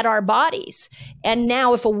reset our bodies. And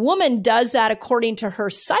now if a woman does that according to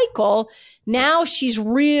her cycle, now she's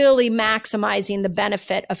really maximizing the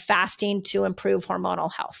benefit of fasting to improve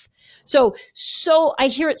hormonal health. So I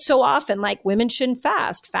hear it so often, like women shouldn't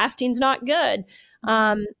fast. Fasting's not good.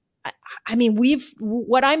 What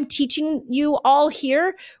I'm teaching you all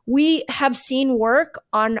here, we have seen work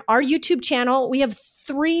on our YouTube channel. We have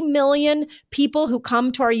 3 million people who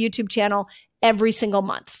come to our YouTube channel every single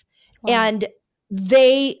month. Wow. And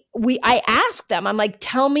I ask them, I'm like,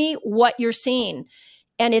 tell me what you're seeing.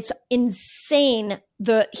 And it's insane,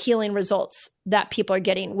 the healing results that people are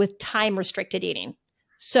getting with time restricted eating.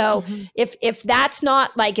 So if that's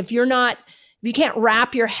not like, if you can't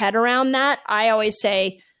wrap your head around that, I always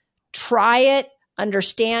say, try it,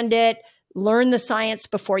 understand it, learn the science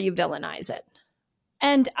before you villainize it.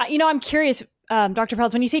 And, I'm curious, Dr.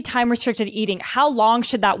 Pelz, when you say time-restricted eating, how long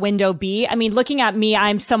should that window be? I mean, looking at me,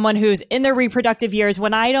 I'm someone who's in their reproductive years.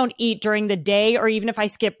 When I don't eat during the day, or even if I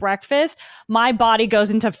skip breakfast, my body goes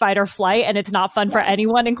into fight or flight, and it's not fun for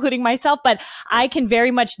anyone, including myself. But I can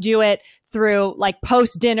very much do it through like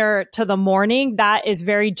post-dinner to the morning. That is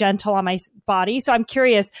very gentle on my body. So I'm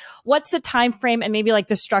curious, what's the time frame and maybe like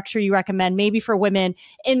the structure you recommend, maybe for women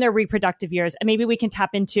in their reproductive years? And maybe we can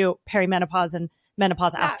tap into perimenopause and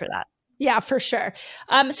menopause after that. Yeah, for sure.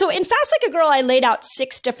 So in Fast Like a Girl, I laid out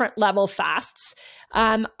 6 different level fasts.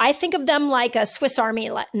 I think of them like a Swiss Army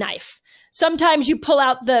knife. Sometimes you pull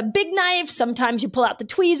out the big knife, sometimes you pull out the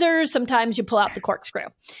tweezers, sometimes you pull out the corkscrew.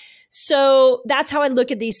 So that's how I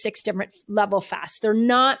look at these 6 different level fasts. They're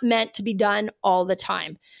not meant to be done all the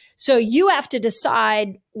time. So you have to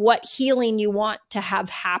decide what healing you want to have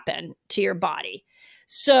happen to your body.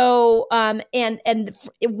 So, and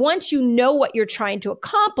once you know what you're trying to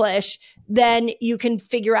accomplish, then you can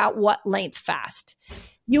figure out what length fast.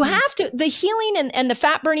 You have to, the healing and the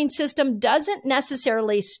fat burning system doesn't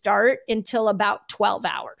necessarily start until about 12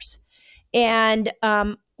 hours. And,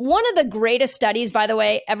 one of the greatest studies, by the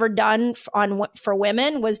way, ever done for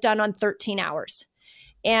women was done on 13 hours.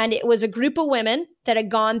 And it was a group of women that had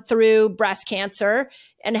gone through breast cancer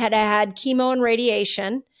and had had chemo and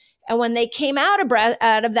radiation. And when they came out of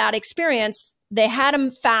that experience, they had them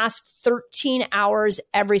fast 13 hours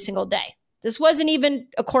every single day. This wasn't even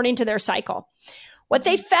according to their cycle. What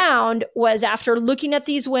they found was, after looking at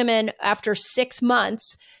these women after 6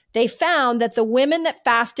 months, they found that the women that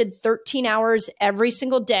fasted 13 hours every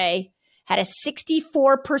single day had a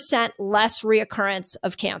 64% less reoccurrence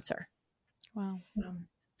of cancer. Wow.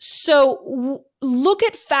 So look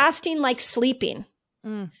at fasting like sleeping.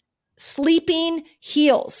 Sleeping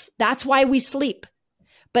heals. That's why we sleep.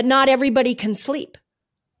 But not everybody can sleep.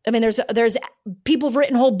 I mean, there's people have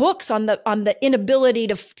written whole books on the inability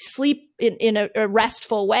to sleep in a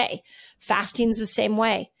restful way. Fasting's the same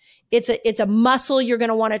way. It's a muscle you're going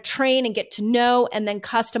to want to train and get to know and then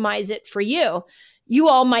customize it for you. You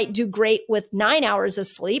all might do great with 9 hours of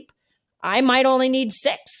sleep. I might only need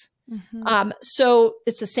 6. Mm-hmm. So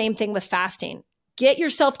it's the same thing with fasting. Get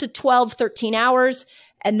yourself to 12, 13 hours.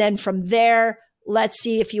 And then from there, let's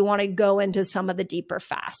see if you want to go into some of the deeper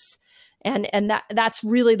fasts. And that's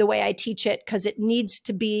really the way I teach it, because it needs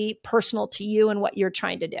to be personal to you and what you're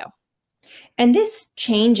trying to do. And this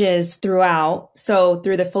changes throughout. So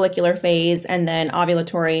through the follicular phase and then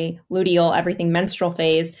ovulatory, luteal, everything menstrual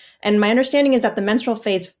phase. And my understanding is that the menstrual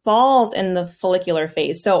phase falls in the follicular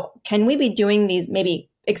phase. So can we be doing these, maybe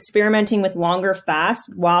experimenting with longer fasts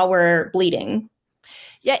while we're bleeding?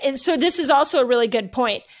 Yeah. And so this is also a really good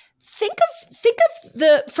point. Think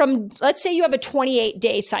of let's say you have a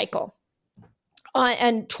 28-day cycle.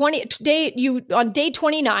 And on day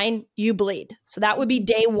 29, you bleed. So that would be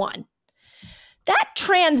day 1. That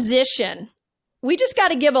transition, we just got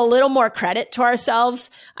to give a little more credit to ourselves.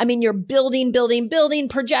 I mean, you're building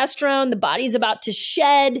progesterone. The body's about to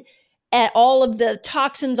shed all of the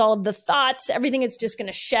toxins, all of the thoughts, everything. It's just going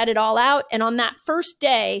to shed it all out. And on that first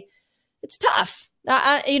day, it's tough.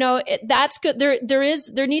 That's good.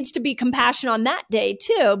 There needs to be compassion on that day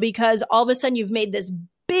too, because all of a sudden you've made this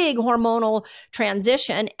big hormonal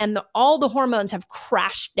transition and all the hormones have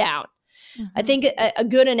crashed down. Mm-hmm. I think a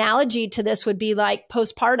good analogy to this would be like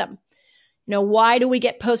postpartum. Why do we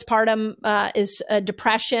get postpartum is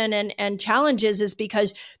depression and challenges is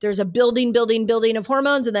because there's a building of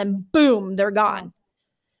hormones and then boom, they're gone.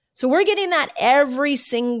 So we're getting that every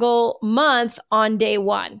single month on day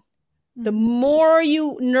 1. Mm-hmm. The more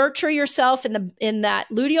you nurture yourself in that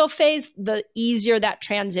luteal phase, the easier that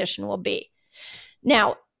transition will be.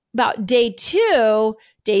 Now, about day 2,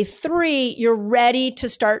 day 3, you're ready to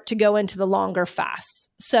start to go into the longer fasts.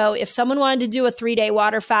 So if someone wanted to do a 3-day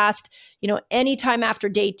water fast, anytime after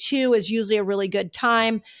day 2 is usually a really good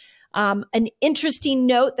time. An interesting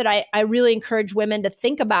note that I really encourage women to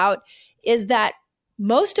think about is that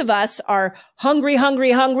most of us are hungry,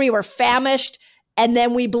 we're famished, and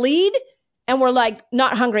then we bleed and we're like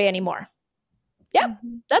not hungry anymore. Yep,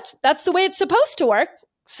 that's the way it's supposed to work.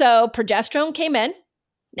 So progesterone came in.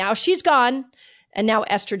 Now she's gone, and now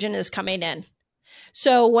estrogen is coming in.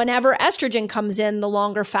 So whenever estrogen comes in, the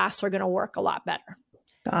longer fasts are going to work a lot better.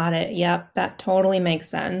 Got it. Yep. That totally makes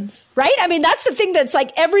sense. Right? I mean, that's the thing that's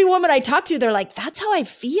like every woman I talk to, they're like, that's how I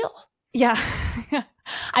feel. Yeah.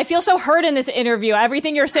 I feel so heard in this interview.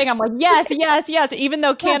 Everything you're saying, I'm like, yes. Even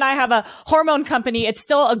though Ken and I have a hormone company, it's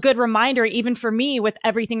still a good reminder, even for me, with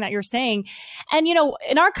everything that you're saying. And,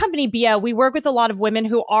 in our company, Bia, we work with a lot of women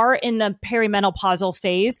who are in the perimenopausal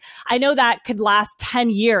phase. I know that could last 10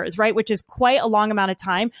 years, right? Which is quite a long amount of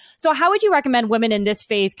time. So how would you recommend women in this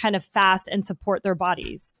phase kind of fast and support their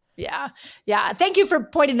bodies? Yeah. Thank you for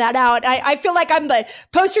pointing that out. I feel like I'm the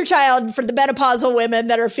poster child for the menopausal women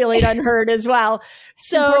that are feeling unheard as well.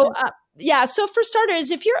 So, so for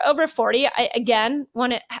starters, if you're over 40, I again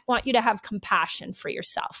want you to have compassion for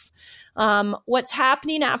yourself. What's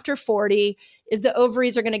happening after 40 is the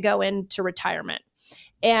ovaries are going to go into retirement.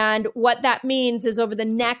 And what that means is over the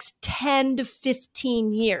next 10 to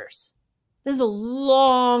 15 years, this is a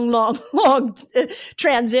long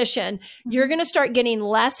transition. You're going to start getting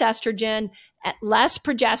less estrogen, less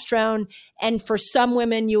progesterone, and for some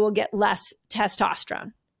women, you will get less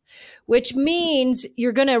testosterone, which means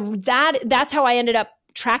you're going to, that's how I ended up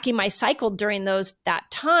tracking my cycle during that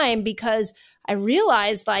time, because I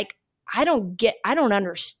realized like, I don't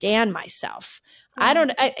understand myself.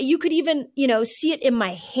 You could even, see it in my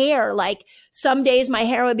hair. Like some days my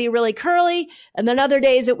hair would be really curly and then other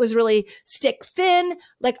days it was really stick thin.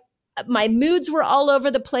 Like my moods were all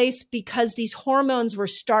over the place because these hormones were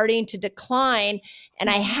starting to decline and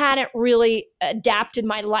I hadn't really adapted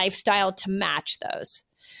my lifestyle to match those.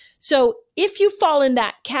 So if you fall in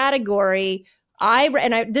that category, I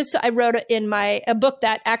wrote in a book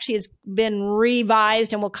that actually has been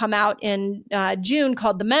revised and will come out in June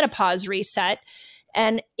called The Menopause Reset.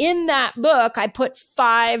 And in that book, I put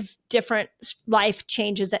 5 different life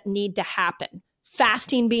changes that need to happen.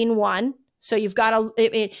 Fasting being one. So you've got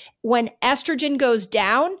when estrogen goes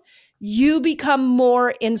down, you become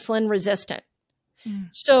more insulin resistant.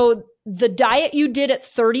 So the diet you did at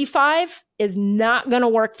 35 is not going to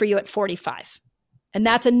work for you at 45. And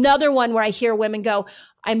that's another one where I hear women go,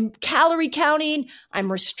 I'm calorie counting, I'm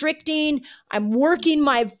restricting, I'm working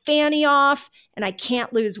my fanny off, and I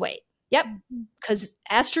can't lose weight. Yep. Because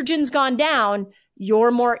estrogen's gone down,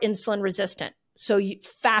 you're more insulin resistant. So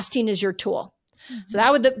fasting is your tool.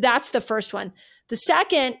 So that's the first one. The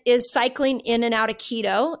second is cycling in and out of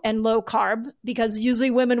keto and low carb, because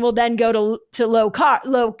usually women will then go to low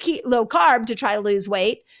carb to try to lose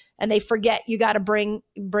weight. And they forget you got to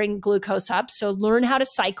bring glucose up. So learn how to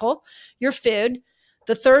cycle your food.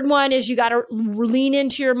 The third one is you got to lean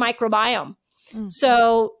into your microbiome.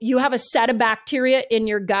 So you have a set of bacteria in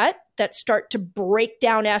your gut that start to break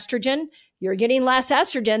down estrogen. You're getting less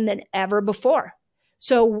estrogen than ever before.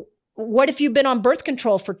 So what if you've been on birth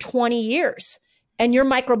control for 20 years and your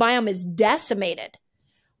microbiome is decimated?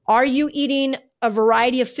 Are you eating a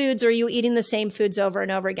variety of foods, or are you eating the same foods over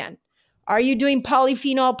and over again? Are you doing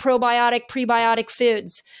polyphenol, probiotic, prebiotic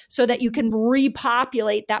foods so that you can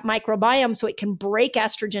repopulate that microbiome so it can break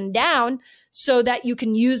estrogen down so that you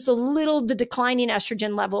can use the declining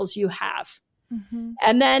estrogen levels you have? Mm-hmm.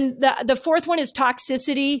 And then the fourth one is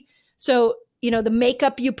toxicity. So, the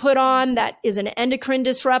makeup you put on that is an endocrine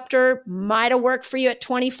disruptor might have worked for you at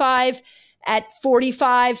 25. At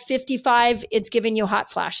 45, 55, it's giving you hot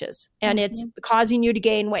flashes and it's causing you to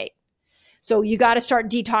gain weight. So you got to start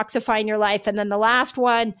detoxifying your life. And then the last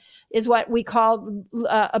one is what we call,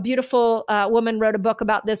 a beautiful woman wrote a book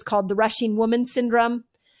about this called the rushing woman syndrome,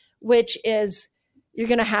 which is you're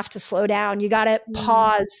going to have to slow down. You got to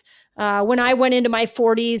pause. When I went into my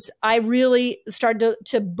 40s, I really started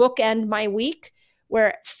to bookend my week,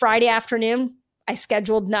 where Friday afternoon, I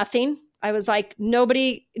scheduled nothing. I was like,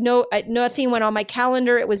 nothing went on my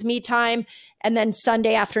calendar. It was me time. And then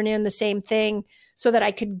Sunday afternoon, the same thing, so that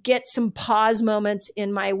I could get some pause moments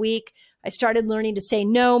in my week. I started learning to say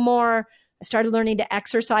no more. I started learning to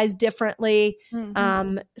exercise differently.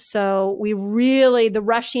 So the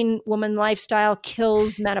rushing woman lifestyle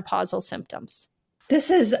kills menopausal symptoms.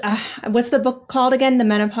 This is, what's the book called again? The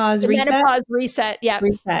Menopause Reset? Menopause Reset, yeah.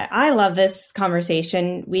 Reset. I love this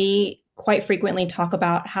conversation. We quite frequently talk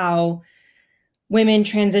about how women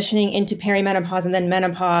transitioning into perimenopause and then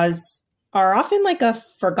menopause are often like a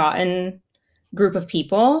forgotten group of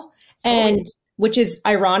people, and which is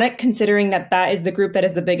ironic considering that is the group that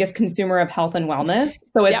is the biggest consumer of health and wellness.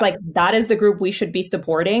 So it's like, that is the group we should be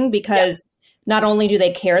supporting, because not only do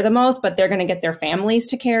they care the most, but they're going to get their families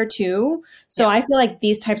to care too. So I feel like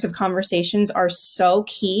these types of conversations are so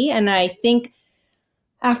key. And I think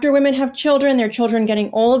after women have children, their children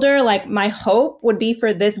getting older, like my hope would be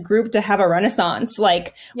for this group to have a renaissance.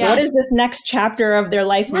 Like, what does this next chapter of their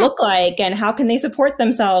life look like? And how can they support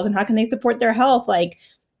themselves? And how can they support their health? Like,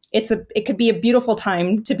 it could be a beautiful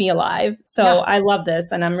time to be alive. So I love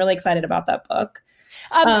this. And I'm really excited about that book.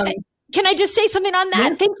 Can I just say something on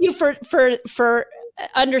that? Thank you for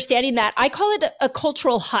understanding that. I call it a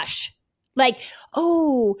cultural hush. Like,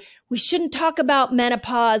 oh, we shouldn't talk about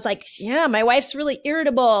menopause. Like, yeah, my wife's really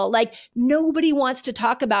irritable. Like, nobody wants to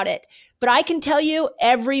talk about it. But I can tell you,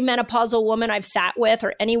 every menopausal woman I've sat with,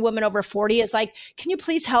 or any woman over 40, is like, can you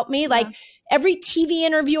please help me? Like, every TV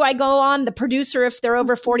interview I go on, the producer, if they're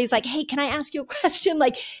over 40, is like, hey, can I ask you a question?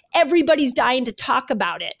 Like, everybody's dying to talk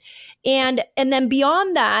about it. And then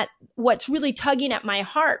beyond that, what's really tugging at my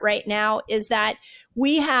heart right now is that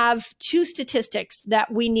we have two statistics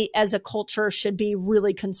that we need as a culture should be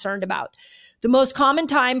really concerned about. The most common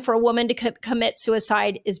time for a woman to commit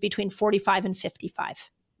suicide is between 45 and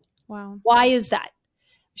 55. Wow. Why is that?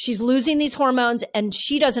 She's losing these hormones and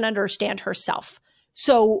she doesn't understand herself.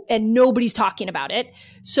 So, and nobody's talking about it.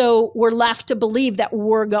 So we're left to believe that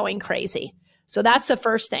we're going crazy. So that's the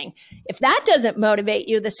first thing. If that doesn't motivate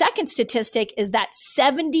you, the second statistic is that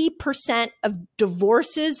 70% of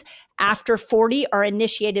divorces after 40 are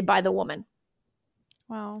initiated by the woman.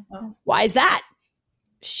 Wow. Why is that?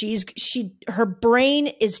 Her brain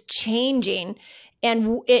is changing, and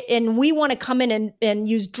we want to come in and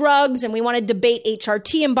use drugs, and we want to debate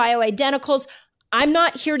HRT and bioidenticals. I'm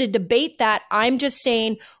not here to debate that. I'm just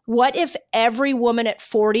saying, what if every woman at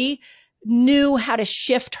 40 knew how to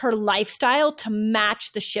shift her lifestyle to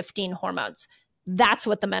match the shifting hormones? That's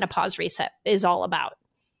what the menopause reset is all about.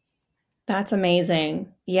 That's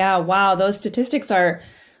amazing. Yeah. Wow. Those statistics are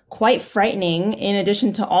quite frightening, in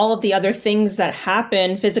addition to all of the other things that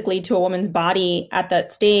happen physically to a woman's body at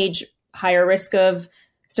that stage. Higher risk of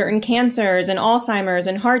certain cancers and Alzheimer's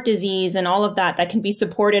and heart disease and all of that can be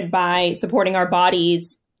supported by supporting our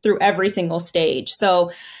bodies through every single stage.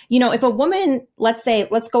 So, if a woman, let's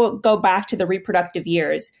go back to the reproductive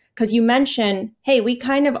years, because you mentioned, hey, we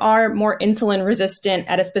kind of are more insulin resistant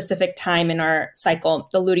at a specific time in our cycle,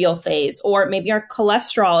 the luteal phase, or maybe our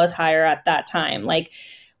cholesterol is higher at that time. Like,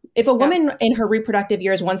 if a woman in her reproductive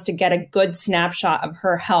years wants to get a good snapshot of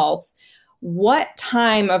her health, what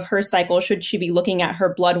time of her cycle should she be looking at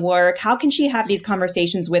her blood work? How can she have these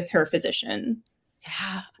conversations with her physician?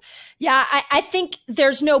 Yeah, I think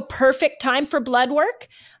there's no perfect time for blood work.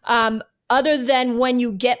 Other than when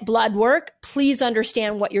you get blood work, please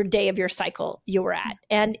understand what your day of your cycle you were at.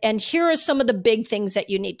 And here are some of the big things that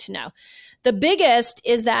you need to know. The biggest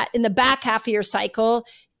is that in the back half of your cycle,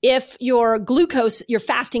 if your glucose, your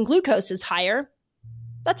fasting glucose is higher,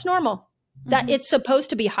 that's normal. That it's supposed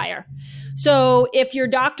to be higher. So if your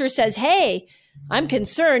doctor says, hey, I'm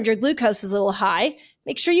concerned your glucose is a little high,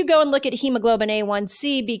 make sure you go and look at hemoglobin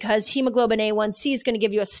A1C, because hemoglobin A1C is going to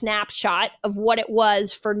give you a snapshot of what it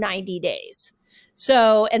was for 90 days.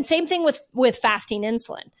 So, and same thing with fasting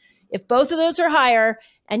insulin. If both of those are higher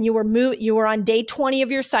and you were on day 20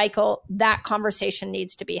 of your cycle, that conversation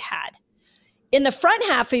needs to be had. In the front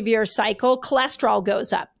half of your cycle, cholesterol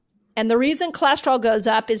goes up. And the reason cholesterol goes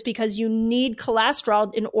up is because you need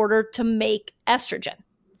cholesterol in order to make estrogen.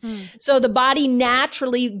 So the body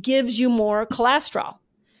naturally gives you more cholesterol.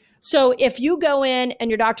 So if you go in and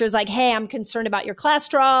your doctor is like, hey, I'm concerned about your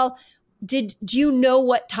cholesterol, do you know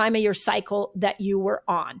what time of your cycle that you were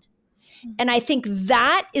on? And I think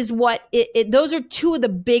that is what those are two of the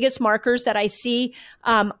biggest markers that I see.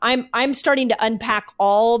 I'm starting to unpack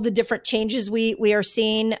all the different changes we are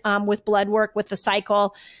seeing with blood work, with the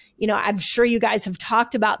cycle. You know, I'm sure you guys have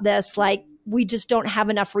talked about this, like, we just don't have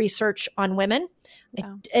enough research on women.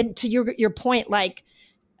 Yeah. And to your point, like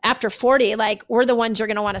after 40, like we're the ones you're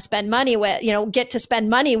going to want to spend money with, you know, get to spend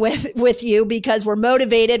money with you because we're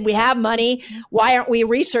motivated. We have money. Why aren't we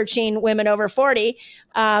researching women over 40?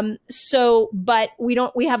 But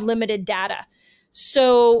we have limited data.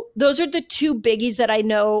 So those are the two biggies that I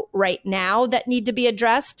know right now that need to be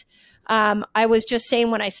addressed. I was just saying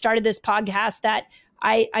when I started this podcast that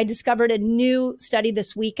I discovered a new study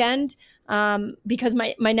this weekend because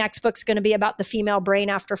my next book's going to be about the female brain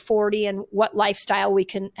after 40 and what lifestyle we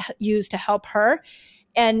can use to help her.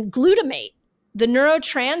 And glutamate, the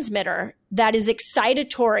neurotransmitter that is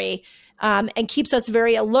excitatory and keeps us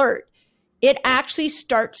very alert, it actually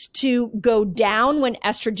starts to go down when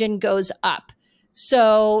estrogen goes up.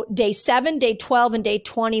 So day 7, day 12, and day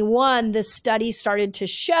 21, this study started to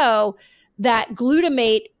show that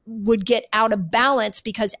glutamate would get out of balance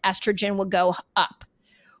because estrogen would go up.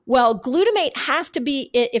 Well, glutamate has to be,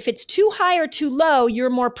 if it's too high or too low, you're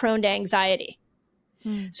more prone to anxiety.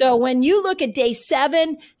 So when you look at day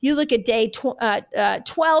 7, you look at day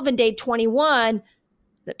 12 and day 21,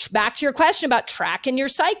 back to your question about tracking your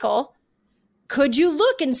cycle, could you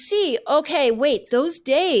look and see, okay, wait, those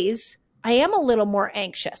days I am a little more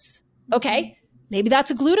anxious. Okay, maybe that's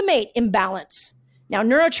a glutamate imbalance. Now,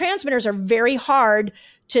 neurotransmitters are very hard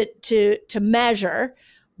to measure,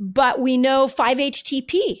 but we know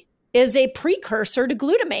 5-HTP is a precursor to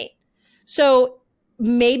glutamate. So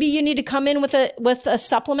maybe you need to come in with a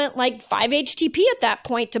supplement like 5-HTP at that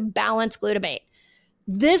point to balance glutamate.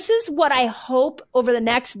 This is what I hope over the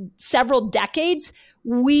next several decades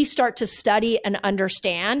we start to study and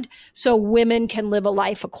understand so women can live a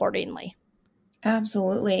life accordingly.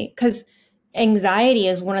 Absolutely. Because anxiety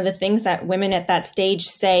is one of the things that women at that stage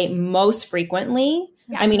say most frequently.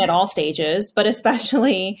 Yeah. I mean, at all stages, but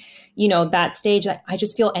especially, you know, that stage, I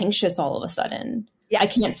just feel anxious all of a sudden. Yes.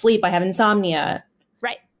 I can't sleep. I have insomnia.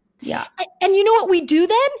 Right. Yeah. And you know what we do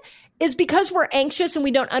then is because we're anxious and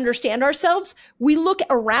we don't understand ourselves, we look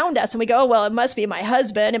around us and we go, oh, well, it must be my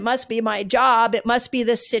husband. It must be my job. It must be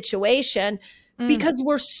this situation because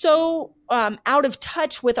we're so out of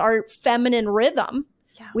touch with our feminine rhythm.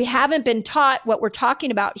 Yeah. We haven't been taught what we're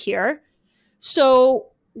talking about here. So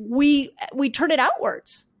we turn it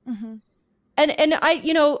outwards. And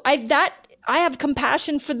I have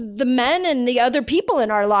compassion for the men and the other people in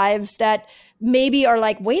our lives that maybe are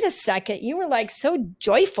like, wait a second, you were like so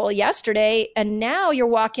joyful yesterday and now you're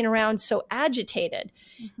walking around so agitated.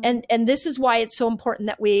 And this is why it's so important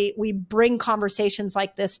that we bring conversations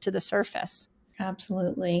like this to the surface.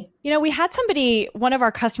 Absolutely. You know, we had one of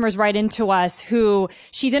our customers write into us who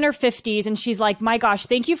she's in her 50s and she's like, my gosh,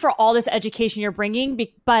 thank you for all this education you're bringing.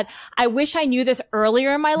 But I wish I knew this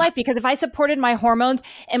earlier in my life, because if I supported my hormones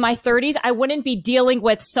in my 30s, I wouldn't be dealing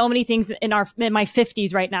with so many things in my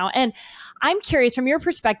 50s right now. And I'm curious, from your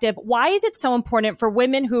perspective, why is it so important for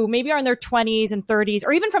women who maybe are in their 20s and 30s,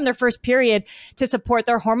 or even from their first period, to support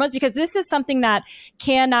their hormones? Because this is something that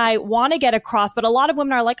I want to get across, but a lot of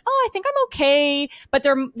women are like, oh, I think I'm okay, but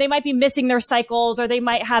they might be missing their cycles, or they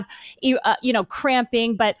might have,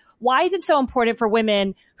 cramping. But why is it so important for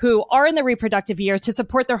women who are in the reproductive years to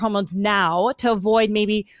support their hormones now to avoid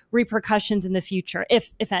maybe repercussions in the future,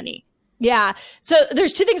 if any? Yeah. So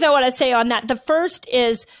there's two things I want to say on that. The first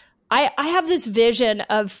is, I have this vision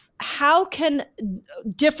of how can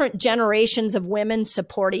different generations of women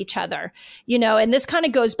support each other, and this kind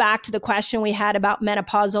of goes back to the question we had about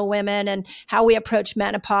menopausal women and how we approach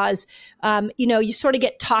menopause. You sort of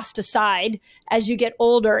get tossed aside as you get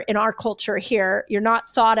older in our culture here. You're not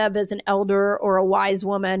thought of as an elder or a wise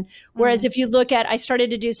woman. Whereas if you look at, I started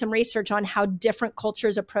to do some research on how different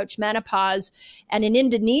cultures approach menopause. And in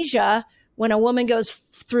Indonesia, when a woman goes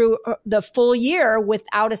through the full year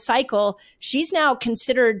without a cycle, she's now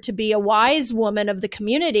considered to be a wise woman of the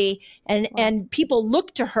community. And people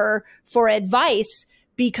look to her for advice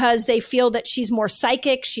because they feel that she's more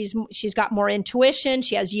psychic. She's got more intuition.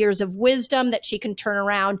 She has years of wisdom that she can turn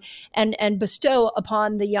around and bestow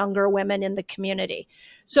upon the younger women in the community.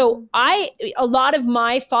 So a lot of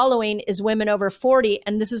my following is women over 40.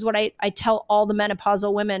 And this is what I tell all the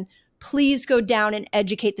menopausal women. Please go down and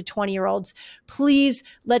educate the 20-year-olds. Please,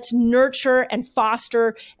 let's nurture and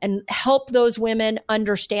foster and help those women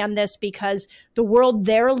understand this, because the world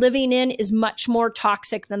they're living in is much more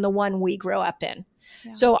toxic than the one we grew up in.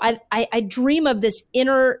 Yeah. So I dream of this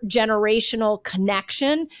intergenerational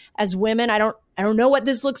connection as women. I don't know what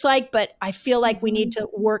this looks like, but I feel like we need to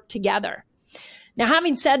work together. Now,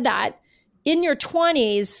 having said that, in your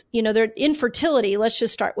 20s, their infertility, let's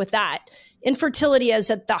just start with that. Infertility is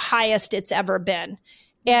at the highest it's ever been.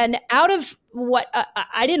 And out of what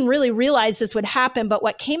I didn't really realize this would happen, but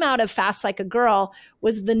what came out of Fast Like a Girl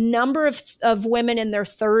was the number of women in their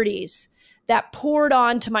 30s that poured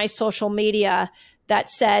onto my social media that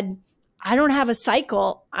said, I don't have a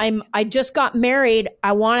cycle. I just got married.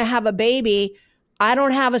 I want to have a baby. I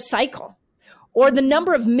don't have a cycle. Or the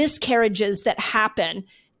number of miscarriages that happen.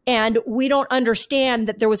 And we don't understand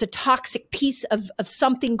that there was a toxic piece of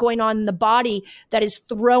something going on in the body that is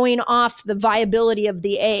throwing off the viability of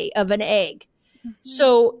an egg. Mm-hmm.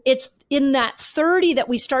 So it's in that 30 that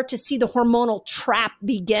we start to see the hormonal trap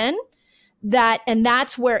begin. And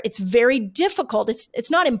that's where it's very difficult. It's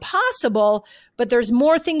not impossible, but there's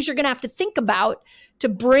more things you're going to have to think about to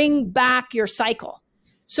bring back your cycle.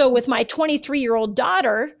 So with my 23-year-old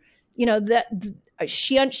daughter,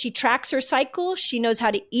 she tracks her cycle. She knows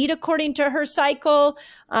how to eat according to her cycle.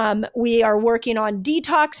 We are working on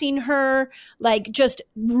detoxing her, like just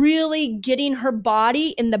really getting her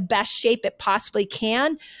body in the best shape it possibly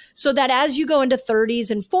can, so that as you go into 30s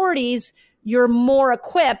and 40s, you're more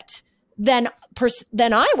equipped than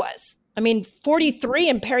I was. I mean, 43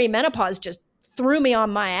 and perimenopause just threw me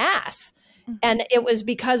on my ass. Mm-hmm. And it was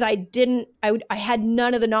because I had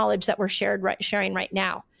none of the knowledge that we're sharing right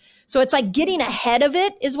now. So it's like getting ahead of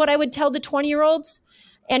it is what I would tell the 20-year-olds.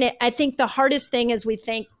 And I think the hardest thing is we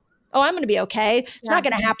think, oh, I'm going to be okay. It's not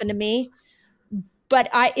going to happen to me. But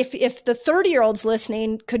if the 30-year-olds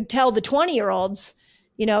listening could tell the 20-year-olds,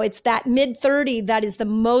 it's that mid-30 that is the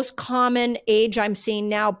most common age I'm seeing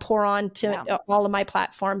now pour on to all of my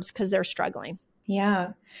platforms because they're struggling.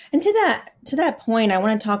 Yeah. And to that point, I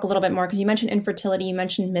want to talk a little bit more because you mentioned infertility, you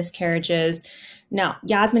mentioned miscarriages. Now,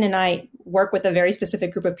 Yasmin and I work with a very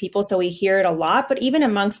specific group of people, so we hear it a lot. But even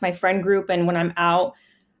amongst my friend group and when I'm out,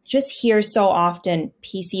 just hear so often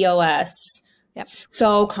PCOS,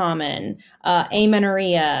 so common,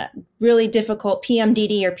 amenorrhea, really difficult,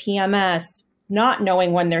 PMDD or PMS, not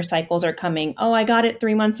knowing when their cycles are coming. Oh, I got it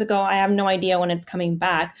 3 months ago. I have no idea when it's coming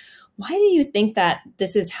back. Why do you think that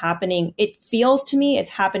this is happening? It feels to me it's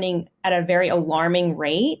happening at a very alarming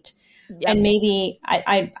rate. Yep. And maybe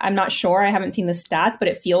I'm not sure. I haven't seen the stats, but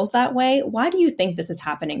it feels that way. Why do you think this is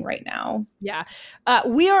happening right now? Yeah,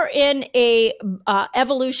 we are in a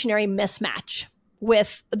evolutionary mismatch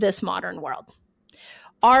with this modern world.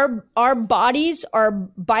 Our bodies are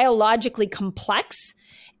biologically complex,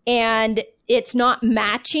 and it's not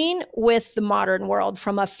matching with the modern world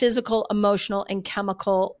from a physical, emotional, and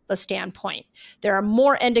chemical standpoint. There are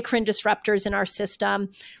more endocrine disruptors in our system.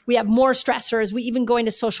 We have more stressors. We even go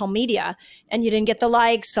into social media and you didn't get the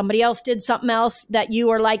likes. Somebody else did something else that you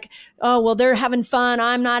are like, oh, well, they're having fun.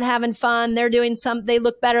 I'm not having fun. They're doing something. They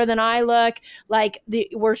look better than I look. Like the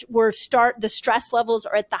stress levels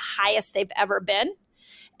are at the highest they've ever been.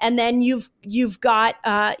 And then you've got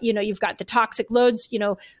the toxic loads.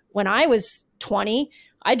 When I was 20,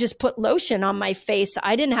 I just put lotion on my face.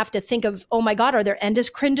 I didn't have to think of, oh my God, are there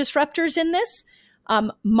endocrine disruptors in this?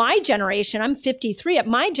 My generation, I'm 53. At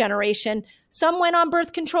my generation, some went on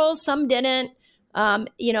birth control, some didn't.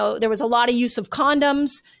 There was a lot of use of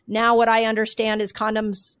condoms. Now what I understand is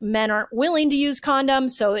men aren't willing to use condoms.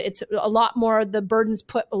 So it's a lot more, the burden's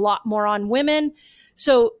put a lot more on women.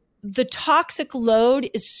 So the toxic load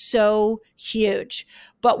is so huge.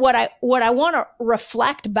 But what I want to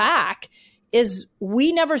reflect back is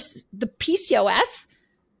the PCOS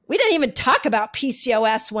We didn't even talk about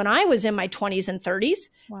PCOS when I was in my 20s and 30s.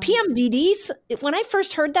 Wow. PMDDs, when I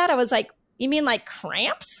first heard that, I was like, you mean like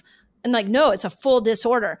cramps? And like, no, it's a full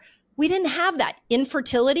disorder. We didn't have that.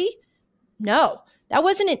 Infertility? No, that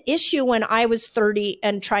wasn't an issue when I was 30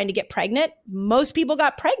 and trying to get pregnant. Most people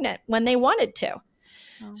got pregnant when they wanted to.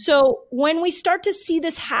 Oh. So when we start to see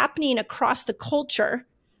this happening across the culture,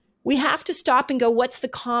 we have to stop and go, what's the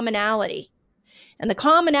commonality? And the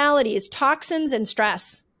commonality is toxins and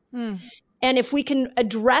stress. And if we can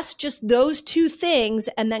address just those two things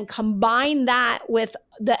and then combine that with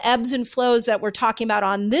the ebbs and flows that we're talking about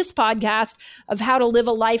on this podcast of how to live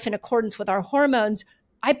a life in accordance with our hormones,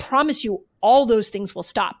 I promise you all those things will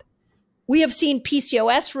stop. We have seen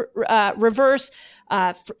PCOS reverse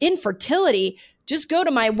infertility. Just go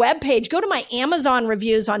to my webpage, go to my Amazon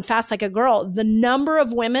reviews on Fast Like a Girl. The number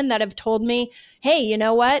of women that have told me, hey, you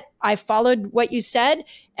know what? I followed what you said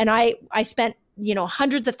and I spent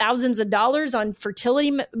hundreds of thousands of dollars on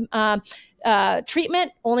fertility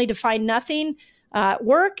treatment only to find nothing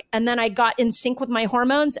work. And then I got in sync with my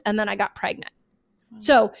hormones and then I got pregnant. Wow.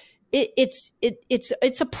 So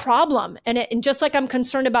it's a problem. And just like I'm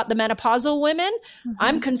concerned about the menopausal women,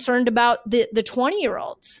 I'm concerned about the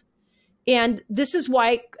 20-year-olds. And this is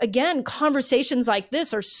why, again, conversations like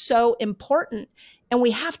this are so important. And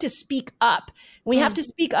we have to speak up. We have to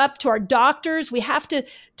speak up to our doctors. We have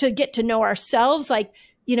to get to know ourselves. Like,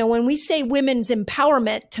 when we say women's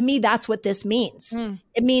empowerment, to me, that's what this means.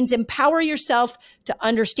 It means empower yourself to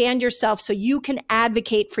understand yourself so you can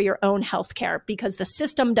advocate for your own health care because the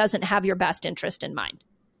system doesn't have your best interest in mind.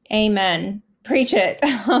 Amen. Preach it.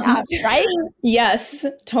 Right? Yes,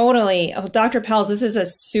 totally. Oh, Dr. Pelz, this is a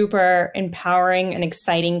super empowering and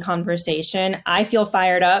exciting conversation. I feel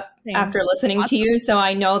fired up after listening to you. So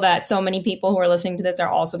I know that so many people who are listening to this are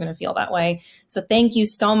also going to feel that way. So thank you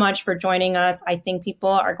so much for joining us. I think people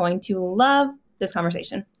are going to love this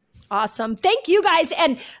conversation. Awesome. Thank you guys.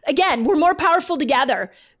 And again, we're more powerful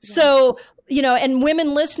together. So, and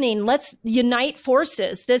women listening, let's unite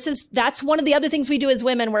forces. That's one of the other things we do as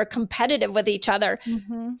women. We're competitive with each other.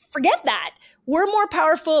 Forget that. We're more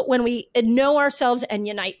powerful when we know ourselves and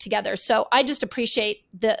unite together. So I just appreciate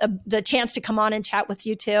the chance to come on and chat with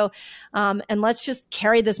you two. And let's just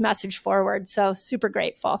carry this message forward. So super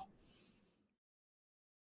grateful.